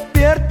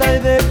despierta y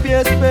de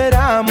pie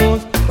esperamos.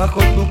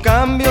 Bajo tu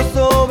cambio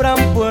sobran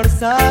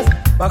fuerzas,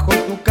 bajo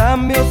tu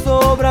cambio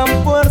sobran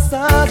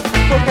fuerzas,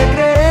 porque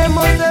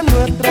creemos en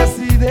nuestras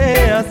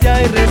ideas y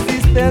hay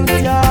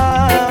resistencia.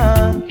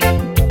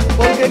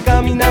 Porque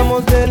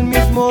caminamos del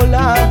mismo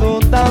lado,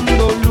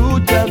 dando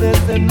lucha,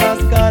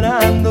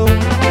 desenmascarando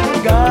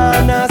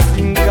ganas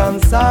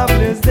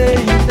incansables de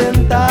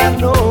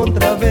intentarlo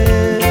otra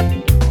vez.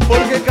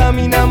 Porque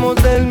caminamos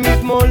del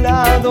mismo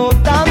lado,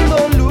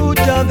 dando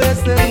lucha,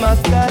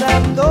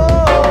 desenmascarando.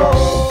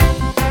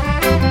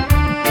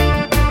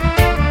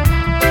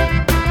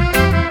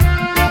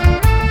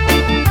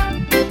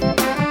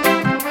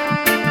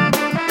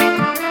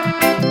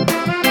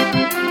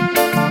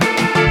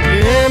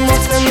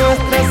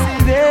 Nuestras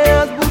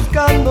ideas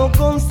buscando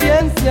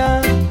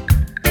conciencia,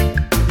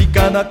 y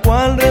cada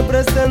cual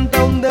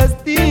representa un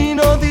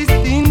destino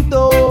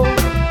distinto.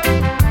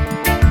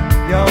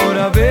 Y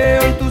ahora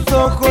veo en tus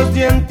ojos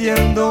y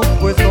entiendo,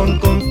 pues son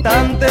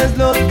constantes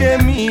los que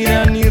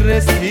miran y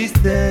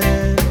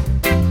resisten,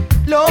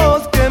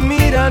 los que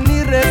miran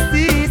y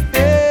resisten.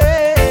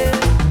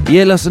 Y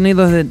en los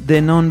sonidos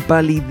de Non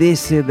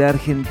Palidece de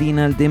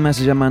Argentina, el tema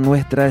se llama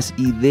Nuestras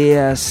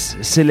Ideas,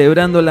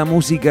 celebrando la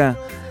música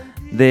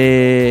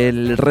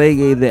del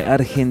reggae de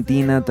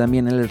Argentina,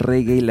 también el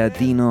reggae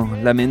latino,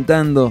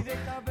 lamentando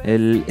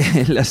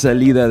la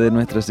salida de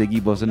nuestros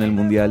equipos en el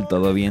mundial.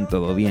 Todo bien,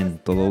 todo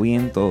bien, todo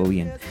bien, todo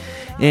bien.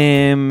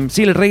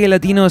 Sí, el reggae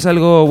latino es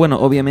algo, bueno,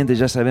 obviamente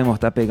ya sabemos,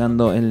 está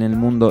pegando en el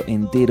mundo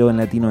entero, en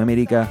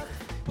Latinoamérica.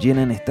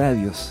 Llenan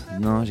estadios,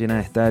 ¿no? Llenan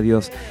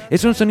estadios.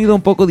 Es un sonido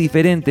un poco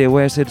diferente,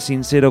 voy a ser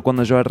sincero,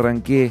 cuando yo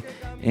arranqué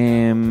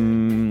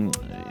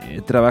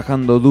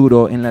trabajando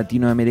duro en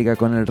Latinoamérica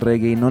con el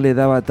reggae, no le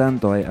daba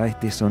tanto a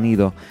este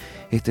sonido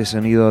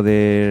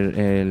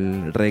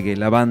del reggae,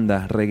 la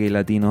banda reggae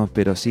latino,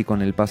 pero sí,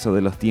 con el paso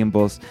de los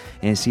tiempos,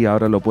 sí,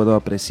 ahora lo puedo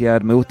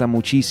apreciar, me gusta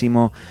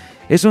muchísimo.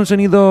 Es un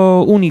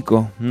sonido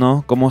único,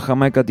 ¿no? Como en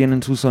Jamaica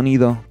tienen su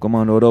sonido,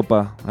 como en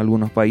Europa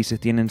algunos países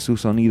tienen su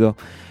sonido,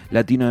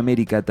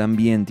 Latinoamérica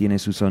también tiene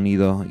su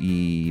sonido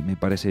y me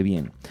parece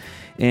bien.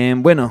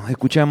 Bueno,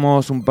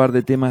 escuchamos un par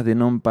de temas de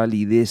Non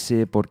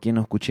Palidece. ¿Por qué no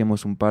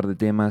escuchemos un par de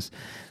temas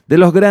de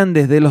los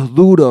grandes, de los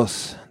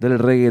duros del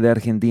reggae de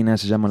Argentina?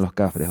 Se llaman Los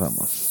Cafres,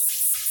 vamos.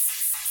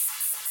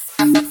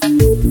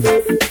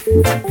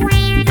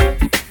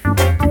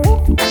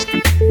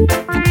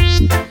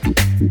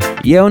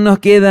 Y aún nos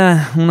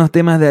quedan unos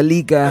temas de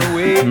Alica.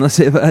 No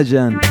se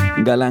vayan.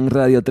 Galán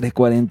Radio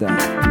 340.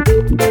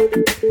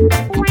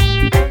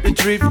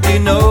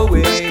 Drifting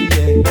away,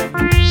 yeah.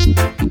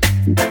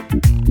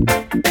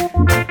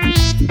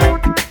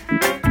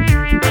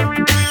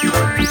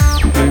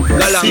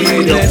 Galán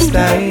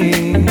está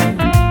ahí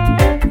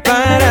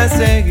para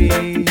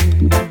seguir.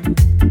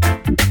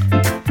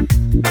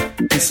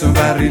 Es un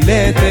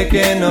barrilete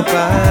que no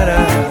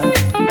para.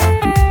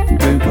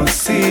 Lo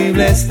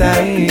imposible está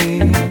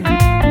ahí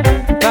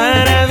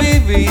para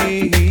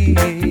vivir.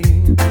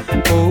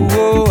 Oh,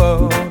 oh,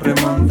 oh.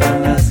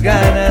 Remontan las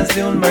ganas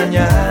de un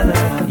mañana.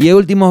 Y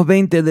últimos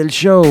 20 del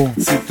show.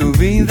 Si tu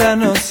vida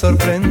nos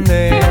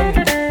sorprende,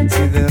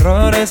 si de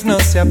errores no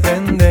se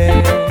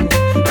aprende,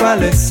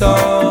 ¿cuáles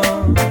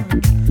son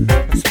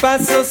los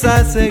pasos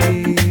a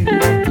seguir?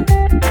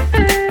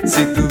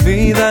 Si tu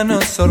vida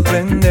nos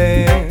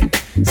sorprende,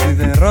 si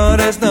de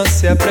errores no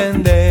se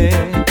aprende,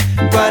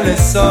 ¿cuáles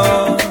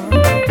son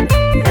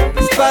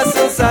los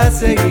pasos a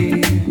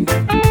seguir?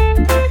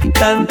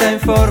 Tanta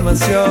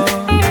información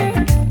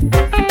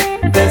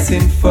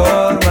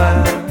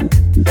desinforma.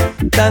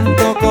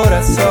 Tanto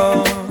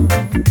corazón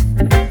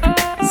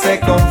se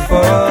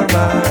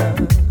conforma.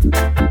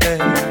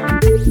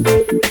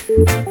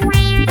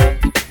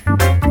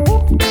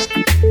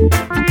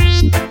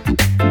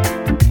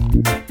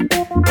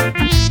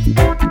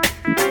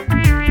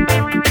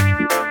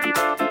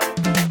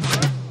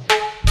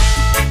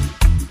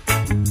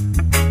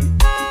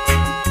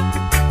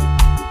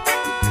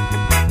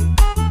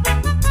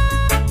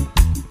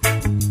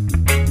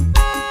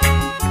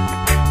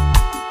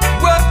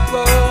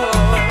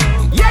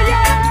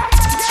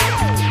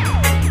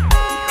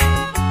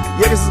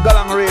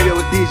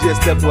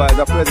 Stepwise,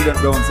 the President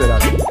Brown said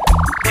that.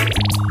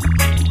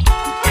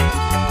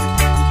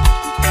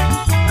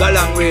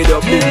 Galán Radio.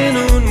 En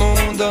un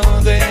mundo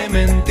de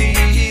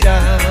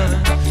mentira,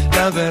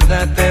 la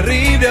verdad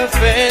terrible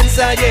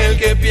ofensa, y el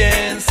que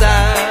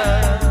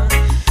piensa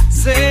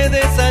se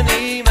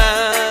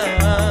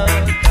desanima.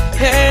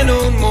 En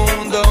un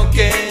mundo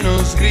que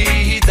nos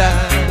grita,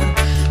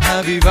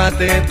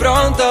 avívate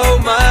pronto,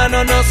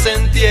 humano, no se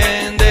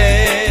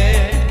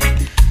entiende.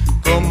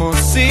 Cómo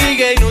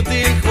sigue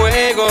inútil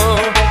juego,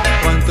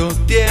 cuánto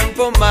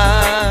tiempo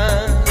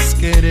más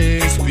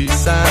querés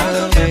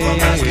pisarme,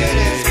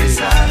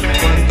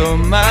 cuanto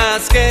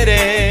más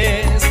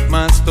querés,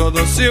 más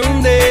todo se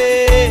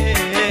hunde.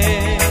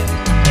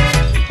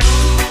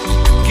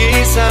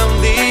 Quizá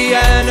un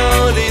día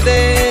no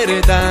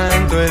lidere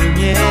tanto el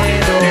miedo,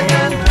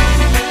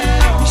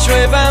 y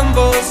lluevan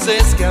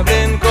voces que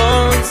hablen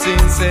con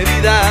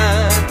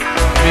sinceridad.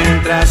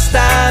 Mientras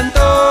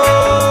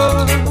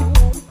tanto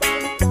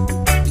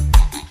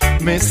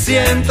me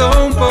siento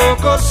un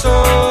poco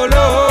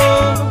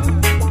solo,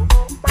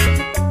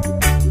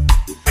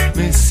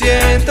 me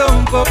siento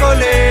un poco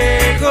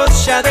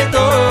lejos ya de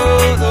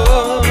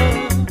todo.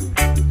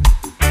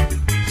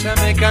 Ya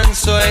me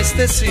cansó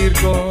este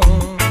circo.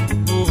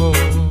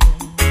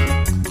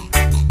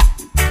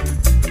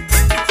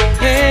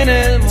 En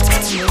el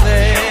mundo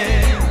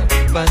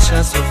del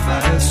payaso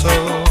falso,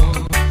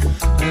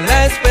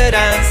 la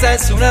esperanza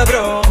es una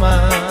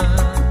broma.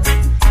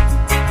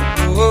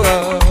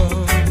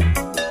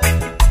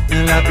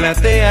 La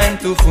platea en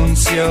tu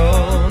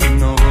función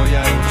no voy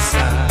a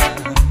usar.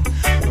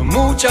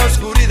 Mucha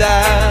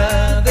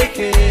oscuridad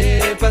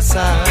dejé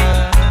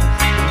pasar.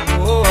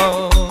 Oh,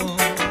 oh.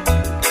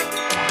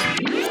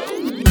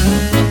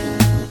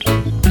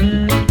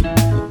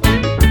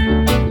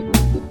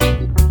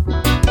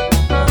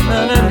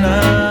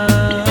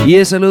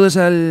 Y saludos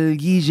al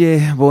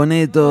Guille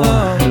Boneto,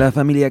 la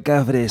familia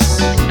Cafres.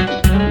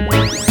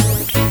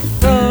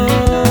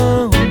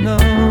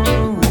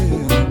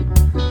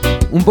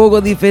 Un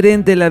poco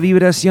diferente la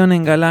vibración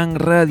en Galán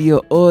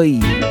Radio hoy.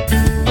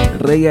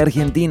 Reggae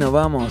argentino,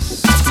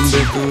 vamos. De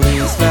tu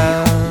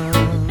isla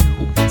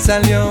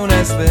salió una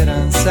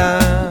esperanza,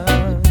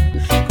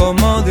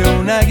 como de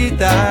una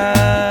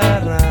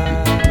guitarra,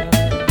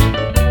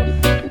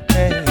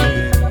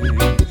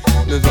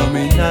 de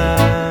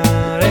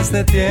dominar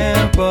este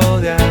tiempo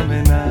de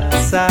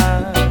amenaza,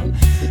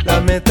 la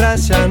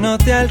metralla no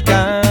te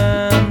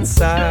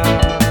alcanza.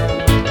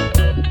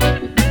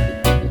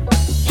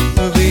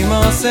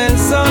 Vimos el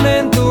sol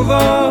en tu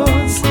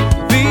voz,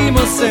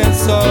 vimos el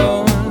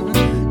sol,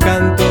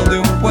 canto de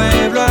un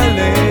pueblo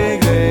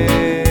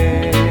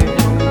alegre.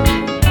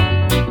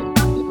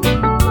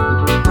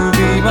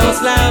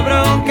 Vimos la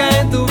bronca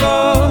en tu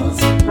voz,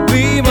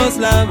 vimos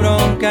la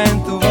bronca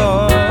en tu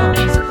voz,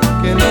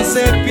 que no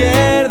se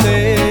pierde.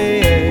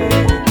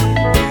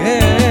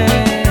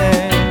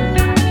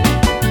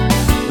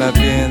 La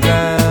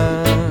piedra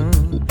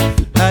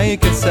hay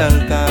que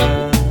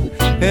saltar,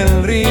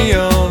 el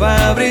río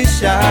va a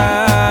brillar.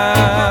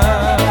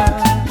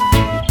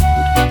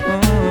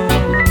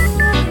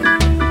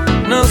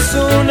 Nos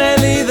une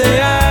el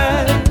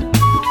ideal,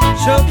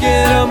 yo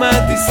quiero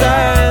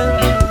matizar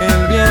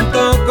el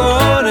viento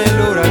con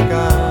el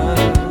huracán.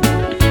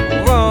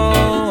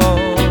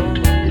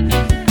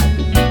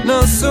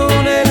 Nos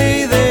une el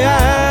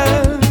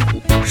ideal,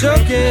 yo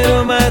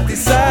quiero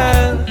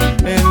matizar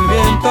el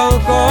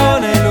viento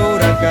con el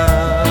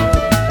huracán.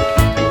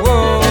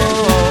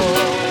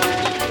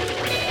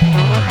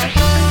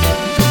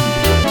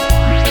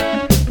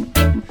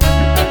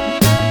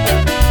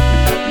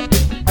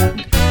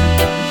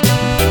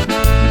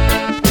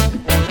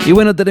 Y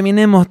bueno,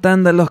 terminemos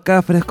Tanda Los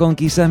Cafres con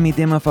quizás mi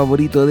tema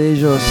favorito de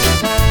ellos.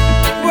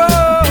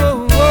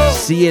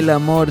 Si el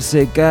amor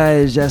se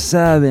cae, ya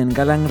saben,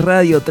 Galán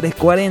Radio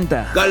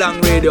 340.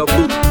 Galán Radio.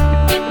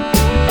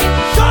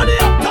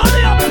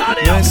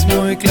 No es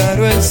muy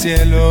claro el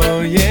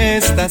cielo y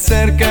está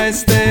cerca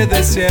este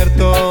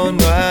desierto.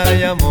 No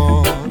hay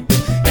amor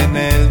en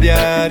el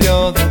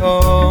diario de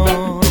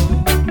hoy.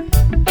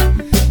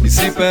 Y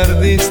si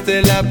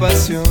perdiste la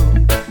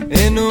pasión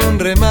en un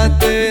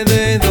remate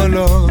de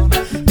dolor,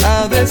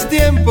 a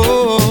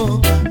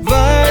destiempo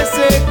va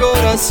ese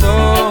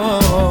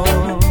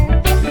corazón.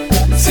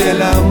 Si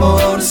el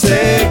amor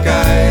se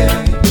cae,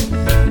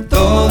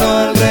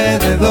 todo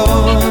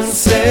alrededor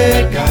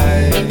se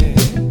cae.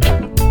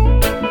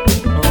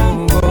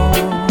 Oh,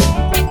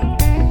 oh.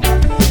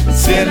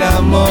 Si el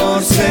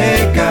amor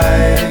se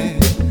cae,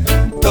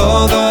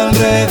 todo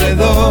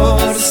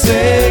alrededor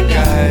se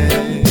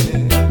cae.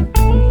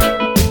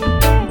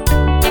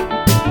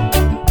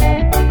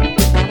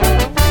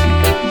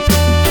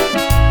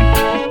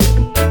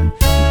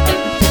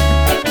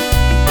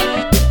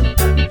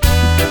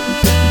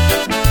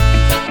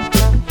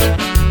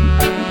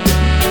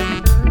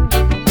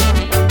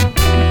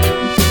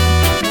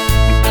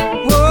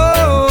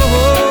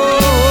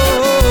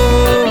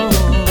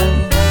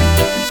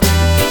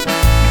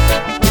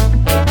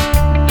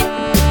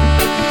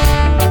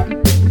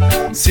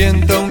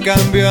 Siento un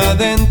cambio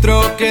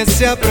adentro que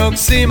se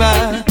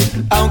aproxima,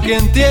 aunque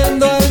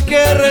entiendo al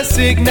que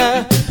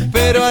resigna,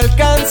 pero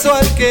alcanzo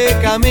al que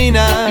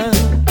camina.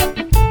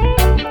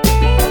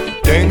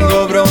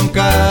 Tengo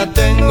bronca,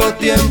 tengo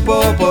tiempo,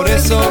 por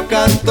eso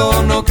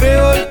canto, no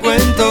creo el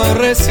cuento.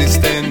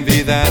 Resisten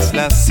vidas,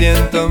 las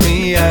siento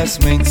mías,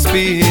 me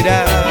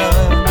inspira.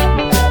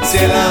 Si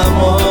el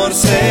amor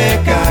se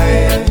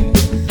cae,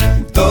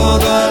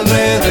 todo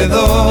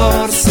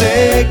alrededor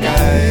se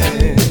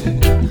cae.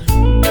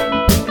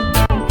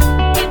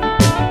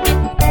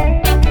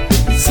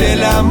 Si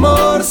el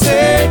amor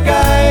se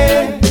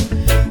cae,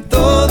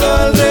 todo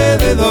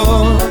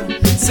alrededor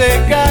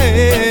se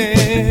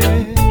cae,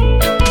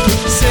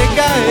 se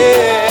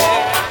cae.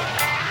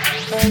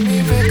 A mí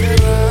me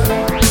queda.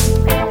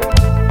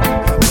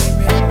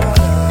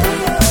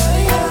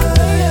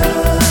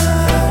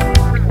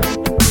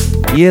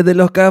 Y es de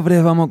Los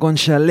Cafres, vamos con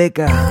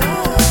Chaleca,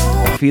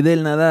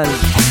 Fidel Nadal.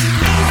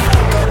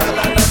 Toda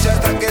la noche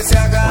hasta que se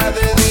haga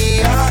de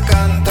día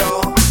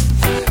canto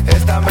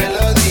esta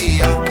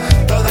melodía.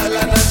 Toda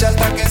la noche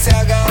hasta que se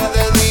haga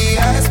de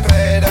día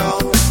espero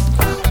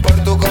por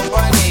tu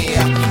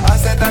compañía.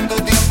 Hace tanto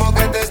tiempo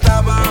que te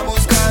estaba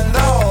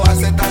buscando,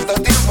 hace tanto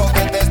tiempo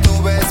que te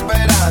estuve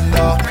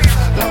esperando.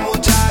 Los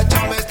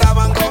muchachos me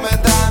estaban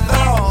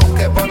comentando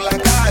que por la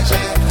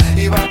calle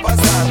iban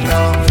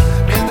pasando.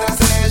 Mientras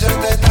ellos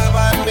te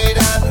estaban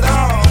mirando,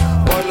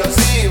 vos los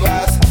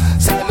ibas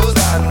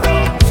saludando.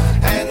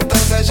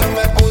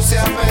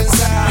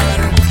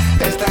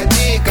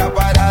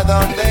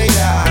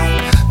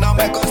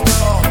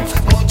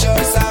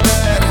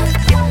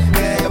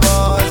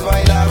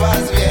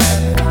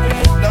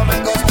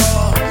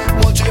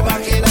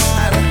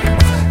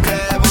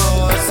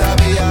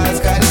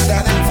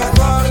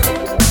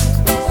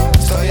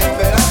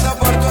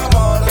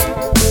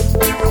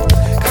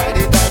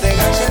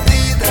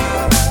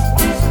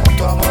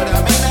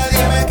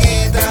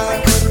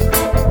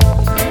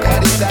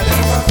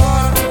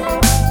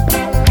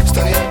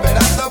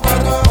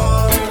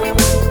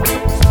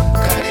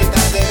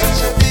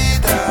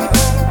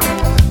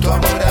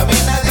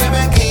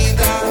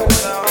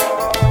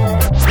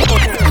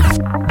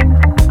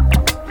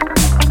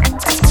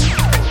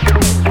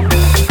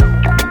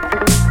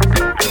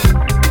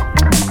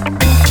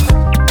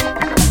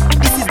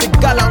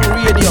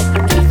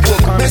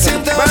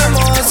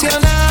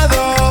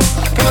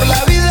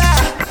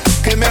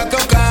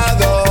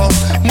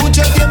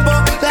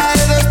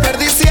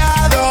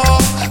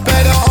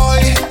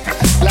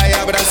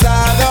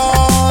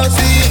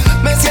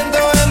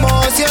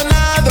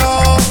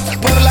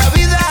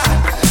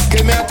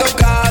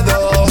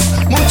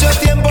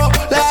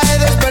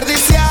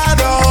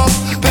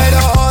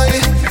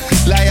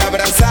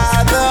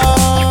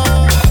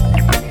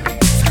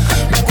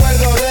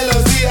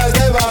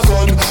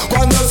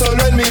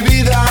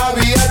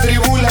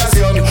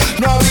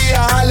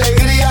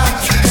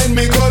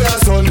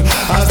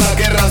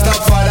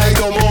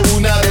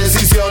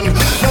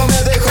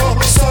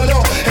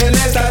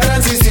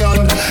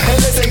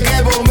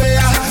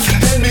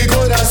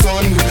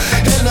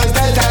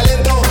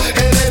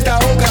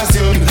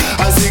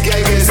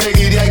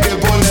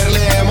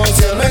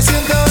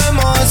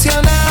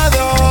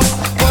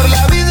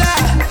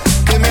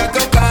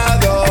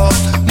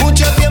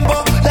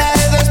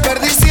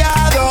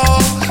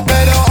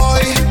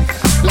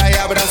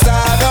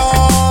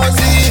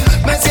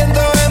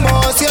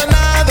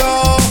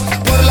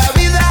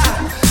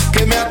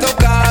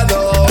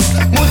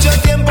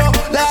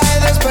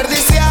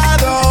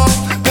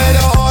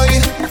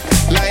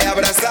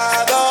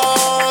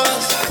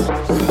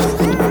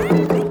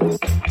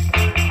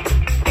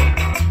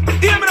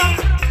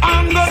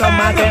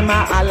 Somma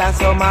tema alla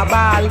somma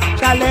bal,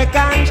 chale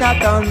cancha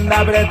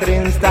tonda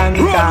bretrin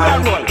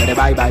stantal.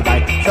 Bye bye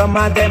bye.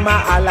 Somma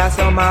tema alla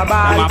somma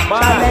bal,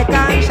 chale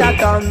cancha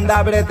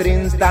tonda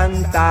bretrin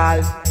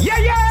stantal.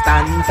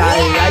 Stantal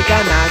like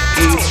an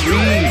active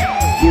tree,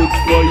 good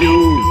for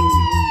you,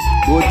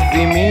 good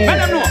for me.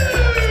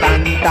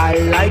 Stantal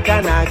like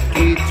an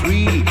active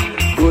tree,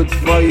 good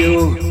for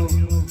you,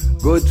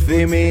 good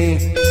for me.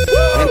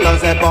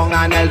 Entonces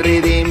pongan el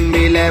rhythm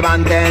y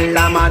levanten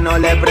la mano.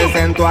 Le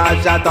presento a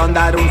Chatón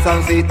Darun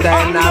Sound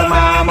System,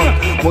 armamos.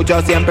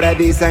 Muchos siempre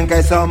dicen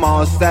que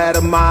somos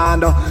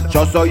hermanos.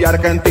 Yo soy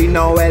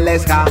argentino, él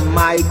es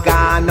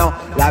jamaicano.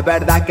 La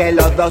verdad que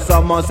los dos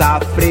somos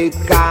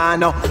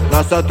africanos.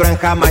 Nosotros en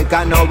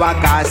Jamaica no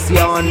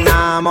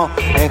vacacionamos.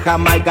 En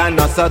Jamaica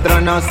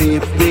nosotros nos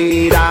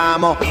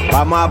inspiramos.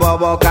 Vamos a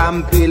Bobo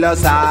Camp y los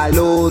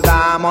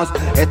saludamos.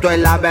 Esto es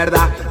la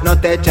verdad, no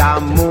te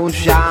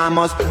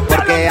chamullamos.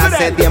 Porque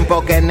hace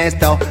tiempo que en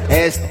esto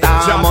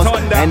estamos.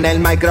 En el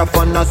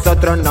micrófono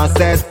nosotros nos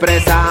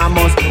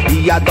expresamos.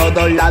 Y a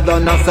todos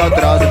lados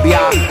nosotros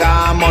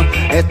viajamos.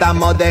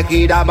 Estamos de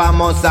gira,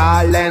 vamos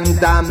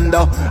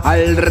alentando.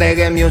 Al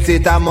reggae music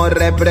estamos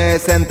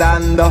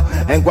representando.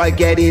 En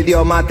cualquier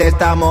idioma te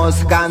estamos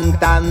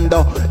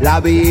cantando. La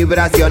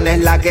vibración es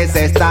la que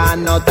se está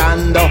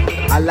notando.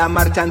 A la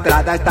marcha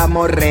entrada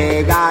estamos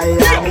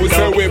regalando. We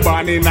say we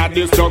born in a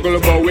the struggle,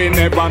 but we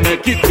never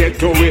make it get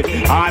to it.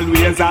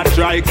 Always a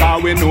try,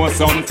 cause we know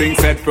something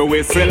set for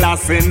we. Still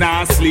us in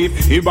our sleep,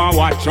 even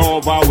watch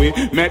over we.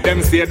 Make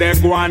them say they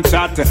go and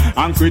chat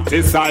and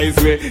criticize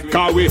we.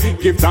 Cause we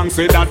give thanks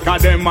with that,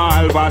 cause them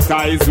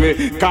advertise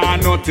we.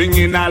 Cause nothing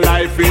in our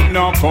life it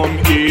no come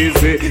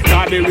easy.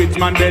 Cause the rich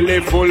man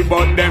belly full,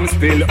 but them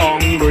still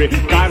hungry.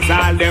 Cause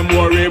all them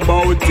worry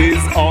about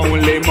is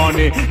only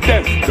money.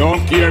 Them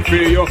don't care for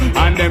you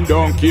and them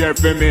don't care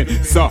for me.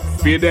 So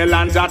Fidel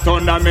and Jah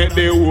Thunder make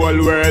the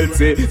whole world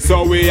see.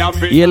 So we have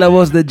to Y en la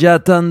voz de Jah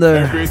Thunder.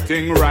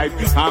 everything right.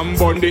 I'm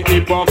born the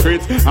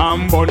hypocrite,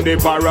 I'm born the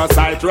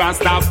parasite.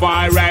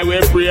 Rastafari we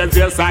praise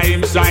yes, I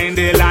him shine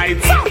the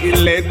lights.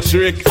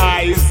 Electric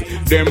eyes,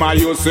 them I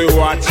used to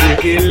watch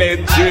it.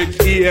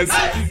 Electric ears,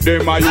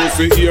 them I used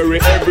to hear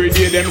it. Every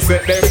day them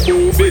set them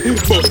booby,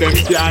 but them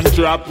can't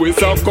trap we.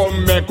 So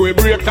come make we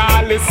break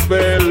all the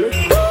spell.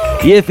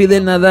 Y es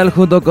Fidel Nadal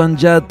junto con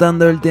Jah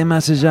Thunder. El tema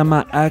se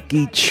llama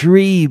Aki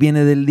Tree.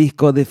 Viene del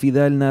disco de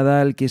Fidel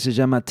Nadal que se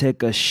llama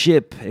Take a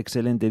Ship.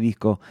 Excelente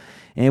disco.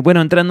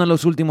 Bueno, entrando en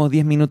los últimos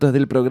 10 minutos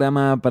del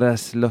programa, para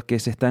los que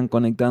se están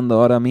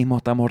conectando ahora mismo,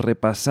 estamos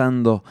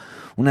repasando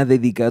una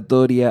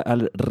dedicatoria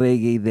al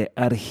reggae de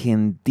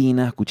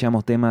Argentina.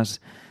 Escuchamos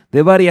temas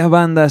de varias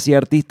bandas y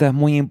artistas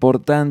muy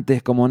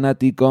importantes como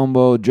Nati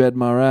Combo, Dread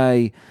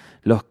Marai,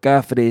 Los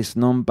Cafres,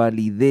 Non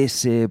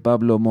Palidece,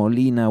 Pablo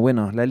Molina.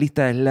 Bueno, la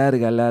lista es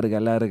larga.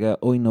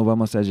 Hoy no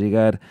vamos a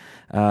llegar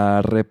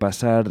a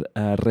repasar,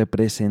 a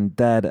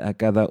representar a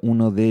cada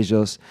uno de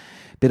ellos,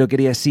 pero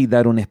quería sí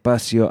dar un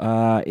espacio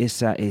a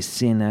esa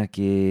escena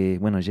que,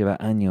 bueno, lleva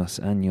años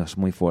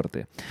muy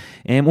fuerte.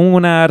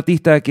 Una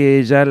artista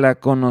que ya la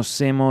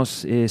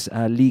conocemos es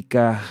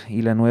Alika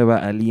y la Nueva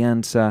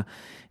Alianza.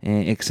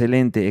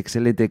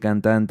 Excelente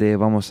cantante.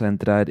 Vamos a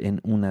entrar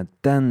en una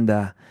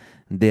tanda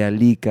de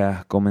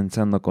Alika,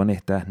 comenzando con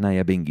esta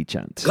Naya Bingy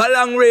Chant.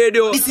 Galang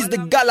Radio. This is the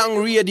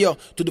Galang Radio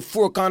to the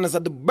four corners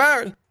of the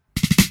world.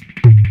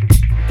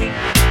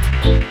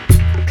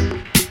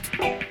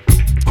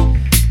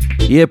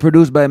 Yeah,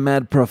 produced by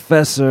Mad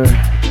Professor.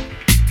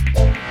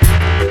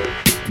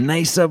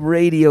 Nice Up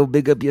Radio,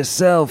 big up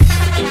yourself.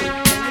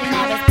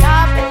 Never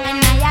stop, and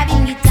Naya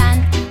Bingy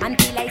Chant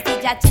until I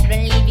see your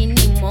children living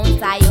in Mount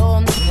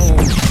Zion.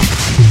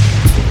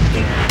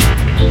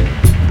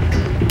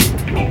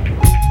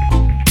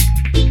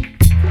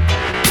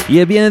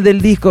 Y viene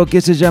del disco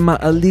que se llama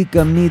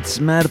Alika Meets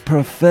Mad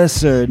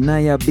Professor,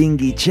 Naya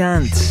Bingy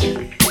Chant.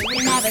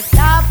 Will never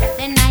stop,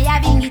 the Naya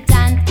Bingy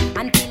Chant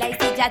until I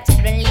see your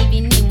children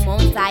living in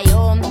Mount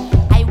Zion.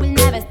 I will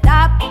never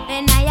stop,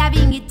 the Naya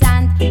Bingy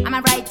Chant. I'm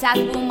a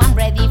righteous woman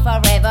ready for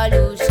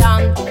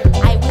revolution.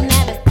 I will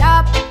never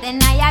stop, the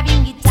Naya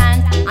Bingy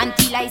Chant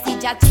until I see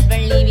your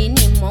children living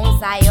in Mount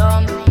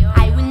Zion.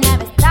 I will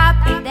never stop,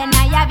 the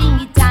Naya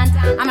Bingy Chant.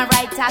 I'm a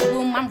righteous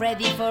woman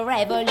ready for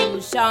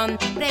revolution.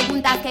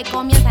 Preguntas que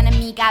comienzan en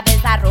mi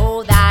cabeza a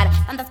rodar.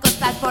 Tantas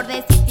cosas por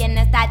decir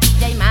tiene esta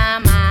DJ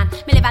mama.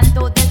 Me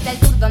levanto desde el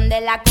sur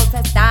donde la cosa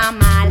está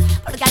mal.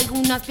 Porque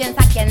algunos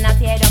piensan que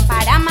nacieron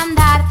para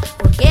mandar.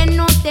 Porque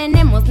no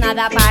tenemos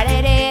nada para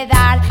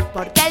heredar.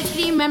 Porque el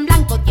crimen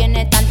blanco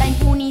tiene tanta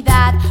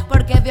impunidad.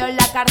 Porque veo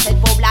la cárcel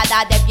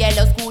poblada de piel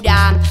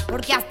oscura.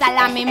 Porque hasta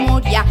la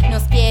memoria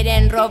nos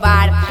quieren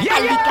robar.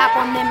 Alika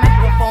on the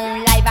microphone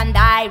live and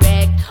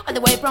direct. All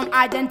the way from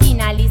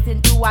Argentina,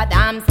 listen to what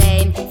I'm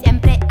saying.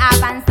 Siempre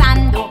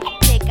avanzando,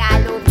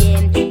 chécalo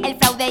bien. El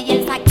fraude y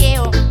el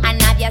saqueo a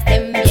nadie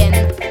hacen bien.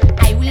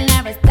 I will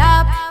never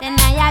stop, then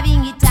I have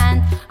Bingy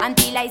Chant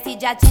until I see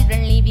your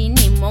children living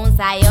in Mount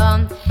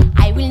Zion.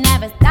 I will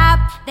never stop,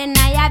 then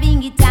I have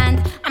Bingy Chant.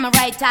 I'm a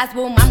righteous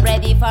woman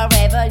ready for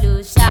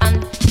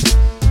revolution.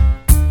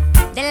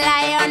 The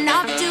Lion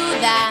of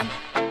Judah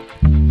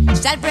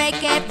shall break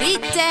every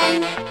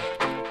chain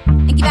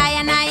and give I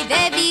and I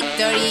the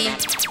victory.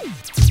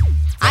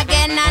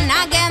 Again and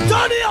again.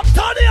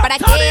 ¿Para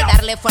qué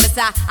darle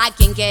fuerza a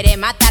quien quiere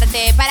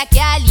matarte? ¿Para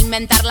qué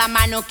alimentar la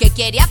mano que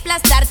quiere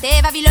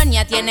aplastarte?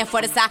 Babilonia tiene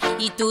fuerza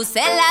y tú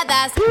se la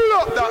das.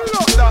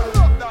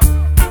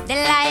 The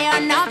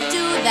Lion of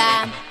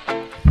Judah.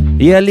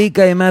 Y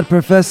Alika y Mad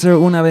Professor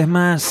una vez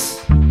más.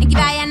 And give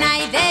I and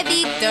I the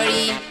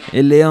victory.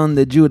 El león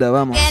de Judah,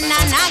 vamos. Again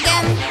and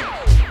again.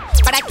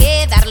 ¿Para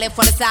qué darle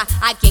fuerza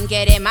a quien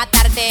quiere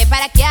matarte?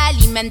 ¿Para qué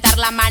alimentar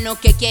la mano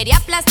que quiere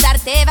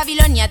aplastarte?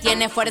 Babilonia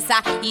tiene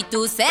fuerza y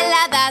tú se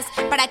la das.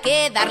 ¿Para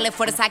qué darle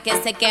fuerza a que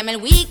se queme el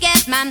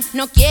wicked man?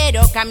 No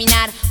quiero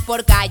caminar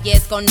por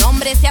calles con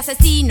hombres y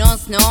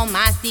asesinos. No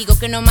más, digo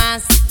que no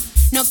más.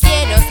 No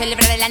quiero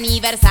celebrar el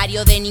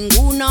aniversario de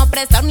ningún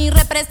opresor ni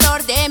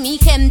represor de mi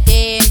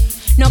gente.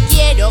 No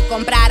quiero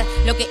comprar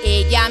lo que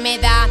ella me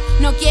da.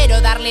 No quiero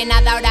darle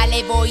nada, ahora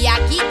le voy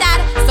a quitar.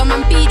 Son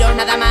vampiros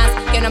nada más,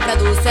 que no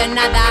producen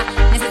nada.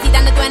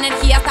 Necesitan de tu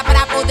energía hasta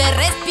para poder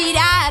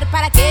respirar.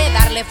 ¿Para qué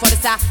darle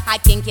fuerza a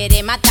quien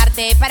quiere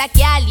matarte? ¿Para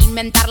qué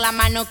alimentar la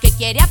mano que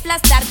quiere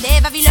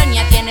aplastarte?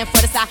 Babilonia tiene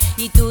fuerza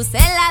y tú se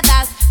la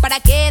das. ¿Para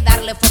qué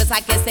darle fuerza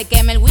a que se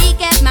queme el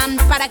wicked man?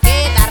 ¿Para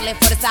qué darle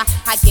fuerza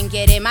a quien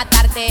quiere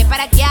matarte?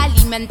 ¿Para qué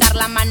alimentar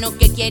la mano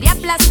que quiere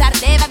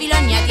aplastarte?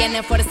 Babilonia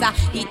tiene fuerza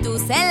y tú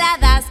se la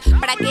das.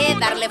 ¿Para qué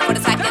darle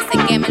fuerza a que se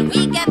queme el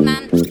wicked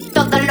man?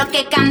 Todo lo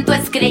que canto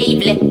es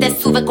creíble. Te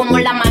sube como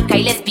la maca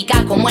y les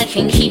pica como el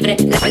jengibre.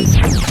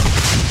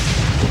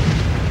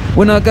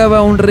 Bueno, acá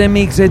va un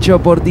remix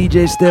hecho por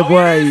DJ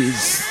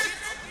Stepwise.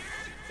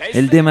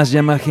 El tema se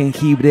llama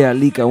Jengibre.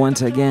 Alika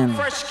once again.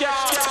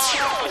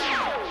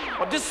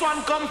 This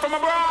one come from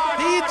abroad.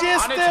 DJ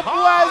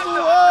Stepwise,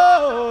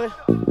 whoa.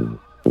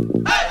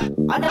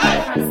 All the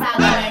way from South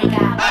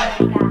America.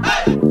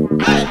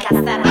 Alika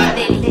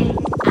Saradeli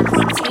and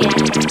Roots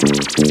Reality.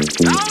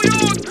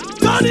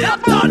 Turn it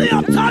up, turn it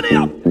up, turn it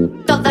up.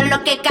 Todo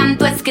lo que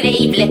canto es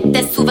creíble.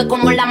 Te sube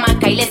como la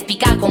maca y les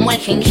pica como el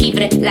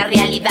jengibre. La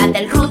realidad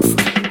del Roots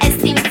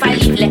es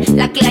infalible.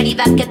 La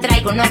claridad que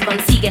traigo no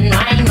consigue. No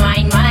hay.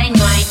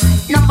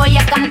 No voy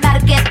a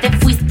cantar que te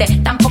fuiste,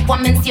 tampoco a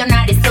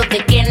mencionar eso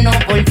de que no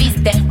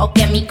volviste, o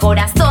que mi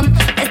corazón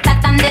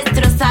está tan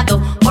destrozado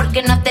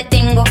porque no te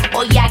tengo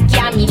hoy aquí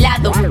a mi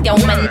lado. Te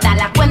aumenta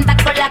la cuenta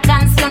con la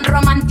canción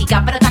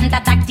romántica, pero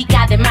tanta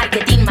táctica de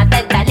marketing mata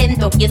el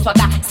talento. Y eso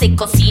acá se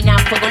cocina a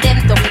fuego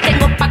lento.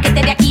 Tengo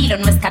paquete de Aquilo,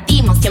 no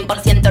escatimos,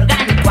 100%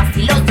 orgánico,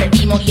 así lo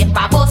servimos. Y es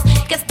pa' vos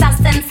que estás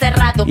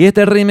encerrado. Y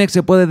este remix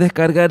se puede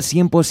descargar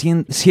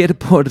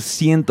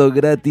 100%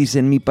 gratis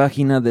en mi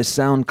página de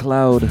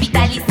SoundCloud.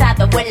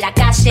 Vitalizado o en la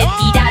calle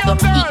tirado.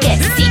 Y que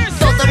sí,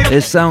 todo lo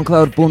es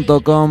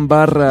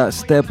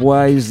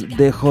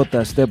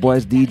soundcloud.com/StepwiseDJ,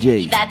 Stepwise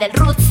DJ. La del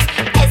Roots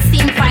es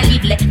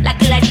infalible. La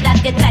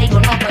claridad que traigo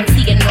no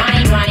consigue. No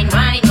hay.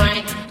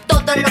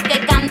 Todo lo que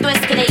canto es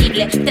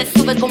creíble. Te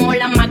sube como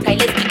la maca y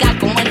les pica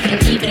como el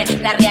jengibre.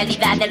 La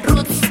realidad del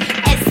Roots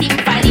es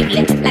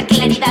infalible. La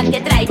claridad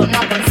que traigo no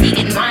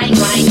consigue. No hay.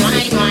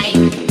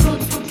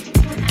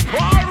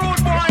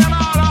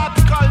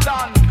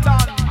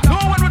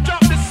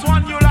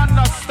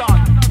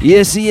 Y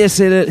así es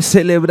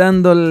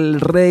celebrando el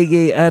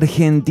reggae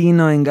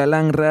argentino en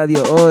Galán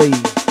Radio hoy.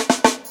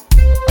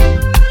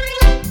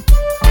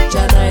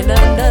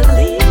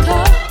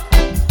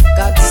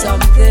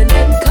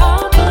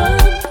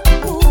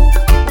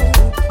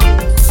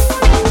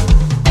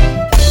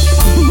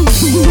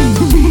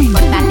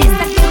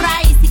 Fortalece tu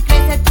raíz y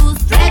crece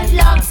tus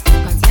dreadlocks.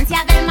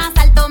 Conciencia del más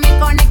alto me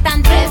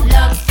conectan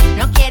dreadlocks.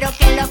 No quiero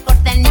que lo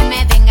corten ni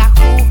me venga a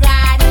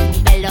jugar.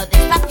 Mi velo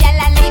desafía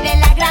la ley de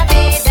la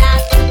gravedad.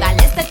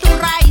 Fortalece tu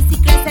raíz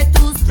y crece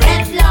tus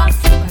dreadlocks.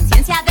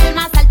 Conciencia del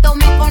más alto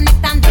me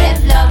conectan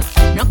dreadlocks.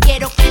 No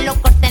quiero que lo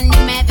corten ni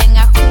me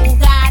venga a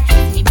jugar.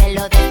 Mi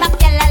velo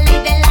desafía la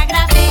ley de la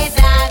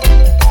gravedad.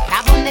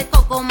 Jabón de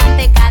coco,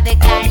 manteca de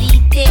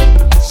karité,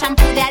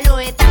 shampoo de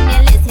aloe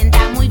también le sienta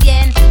muy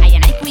bien. Allá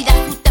hay cuida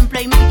su templo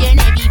y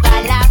mantiene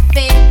viva la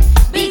fe.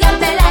 Big up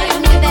the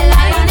lion y the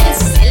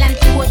lioness. El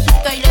antiguo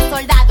Egipto y los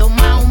soldados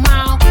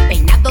Mao.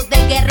 Peinados de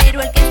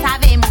guerrero, el que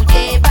sabemos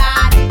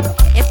llevar.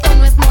 Esto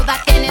no es moda,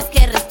 tienes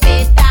que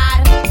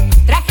respetar.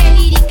 Traje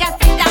lírica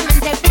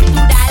estrictamente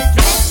cultural.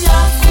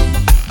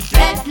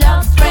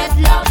 Dreadlocks.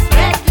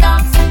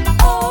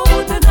 Oh,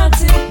 the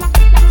naughty.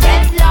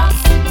 Dreadlocks.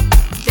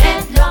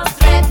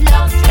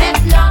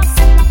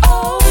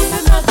 Oh, the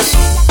naughty.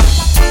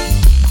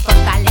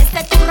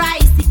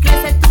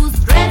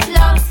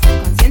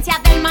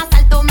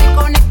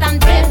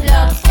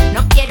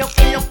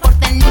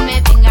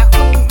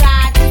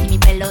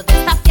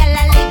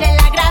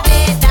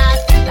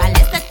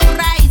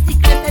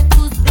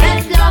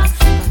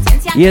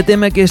 Y el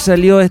tema que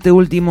salió este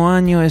último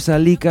año es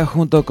Alika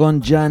junto con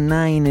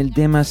Ja9. El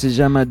tema se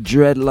llama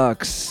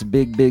Dreadlocks.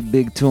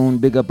 Big tune.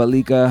 Big up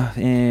Alika.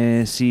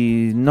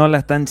 Si no la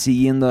están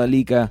siguiendo a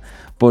Alika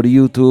por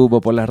YouTube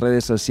o por las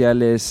redes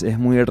sociales, es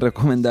muy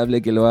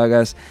recomendable que lo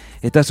hagas.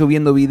 Está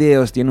subiendo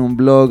videos, tiene un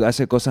blog,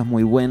 hace cosas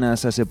muy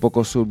buenas. Hace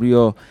poco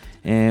subió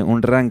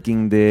un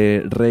ranking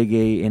de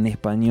reggae en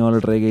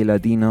español, reggae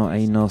latino.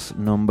 Ahí nos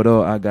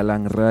nombró a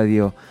Galang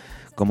Radio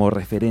como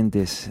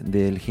referentes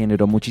del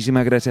género.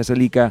 Muchísimas gracias,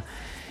 Alika.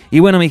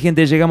 Y bueno, mi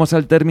gente, llegamos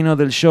al término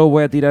del show.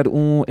 Voy a tirar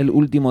el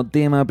último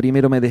tema.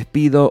 Primero me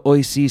despido.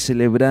 Hoy sí,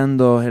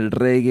 celebrando el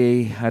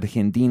reggae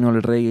argentino,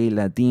 el reggae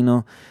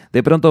latino.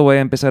 De pronto voy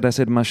a empezar a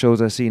hacer más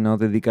shows así, ¿no?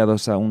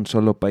 Dedicados a un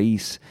solo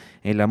país,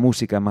 en la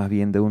música más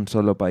bien de un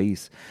solo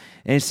país.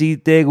 Si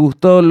te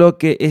gustó lo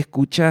que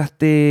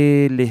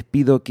escuchaste, les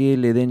pido que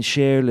le den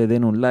share, le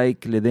den un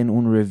like, le den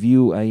un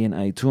review ahí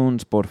en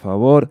iTunes, por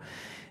favor.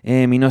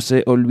 Y no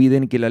se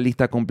olviden que la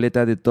lista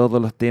completa de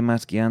todos los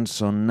temas que han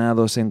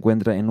sonado se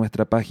encuentra en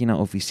nuestra página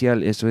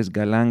oficial, eso es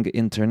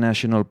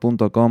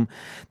galanginternational.com.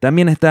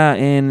 También está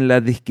en la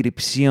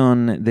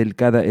descripción de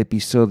cada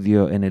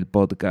episodio en el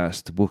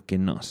podcast,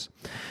 búsquennos.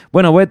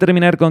 Bueno, voy a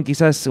terminar con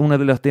quizás uno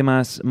de los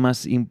temas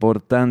más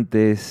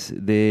importantes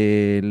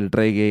del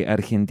reggae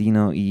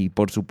argentino y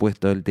por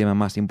supuesto el tema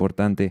más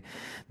importante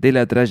de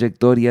la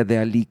trayectoria de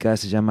Alika.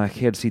 Se llama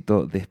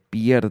Ejército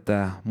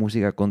Despierta,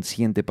 música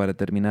consciente para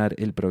terminar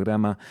el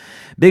programa.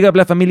 Big up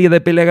la familia de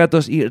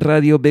Pelagatos y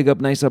Radio Big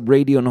Up Nice Up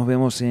Radio. Nos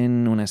vemos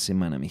en una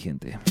semana, mi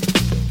gente.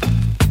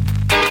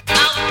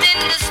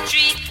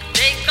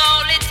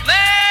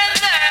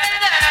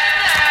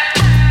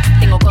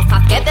 Tengo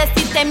cosas que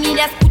decirte,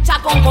 mira,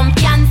 escucha con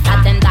confianza.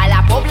 Atenta a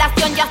la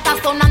población, ya está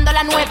sonando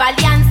la nueva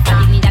alianza.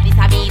 Dignidad y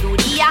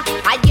sabiduría,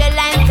 hay en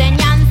la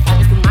enseñanza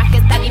de su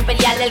majestad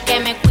imperial, el que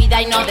me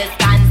cuida y no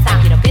descansa.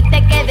 Quiero que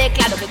te quede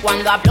claro que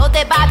cuando hablo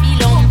de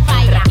Babilón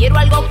requiero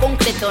algo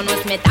concreto, no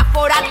es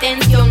metáfora,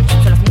 atención.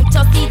 Son los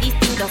muchos y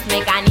distintos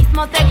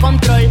mecanismos de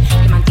control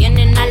que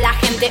mantienen a la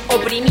gente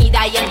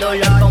oprimida y en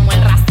dolor, como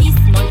el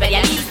racismo,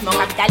 imperialismo,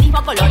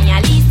 capitalismo,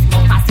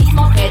 colonialismo,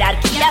 fascismo,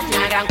 jerarquías,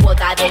 una gran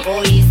cuota de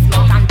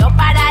egoísmo. Tanto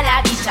para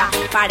la villa,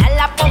 para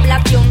la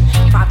población,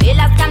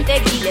 favelas,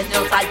 cantegriles,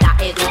 nos falta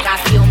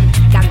educación.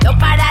 Canto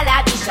para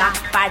la villa,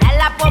 para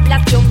la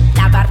población,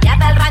 la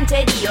barriada, el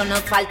rancherío,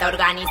 nos falta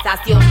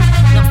organización.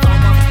 No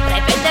somos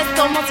rebeldes,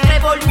 somos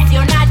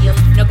revolucionarios.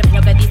 No crees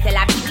lo que dice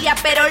la Biblia,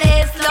 pero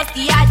lees los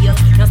diarios.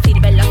 Nos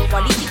sirven los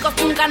políticos,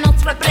 nunca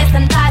nos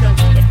representaron.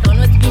 Esto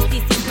no es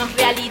misticismo, es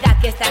realidad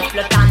que está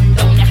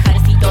explotando. Un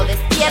ejército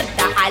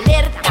despierta,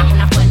 alerta,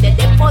 una fuente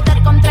de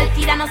poder contra el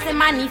tirano se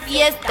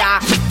manifiesta.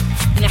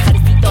 Un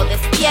ejército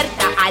despierta,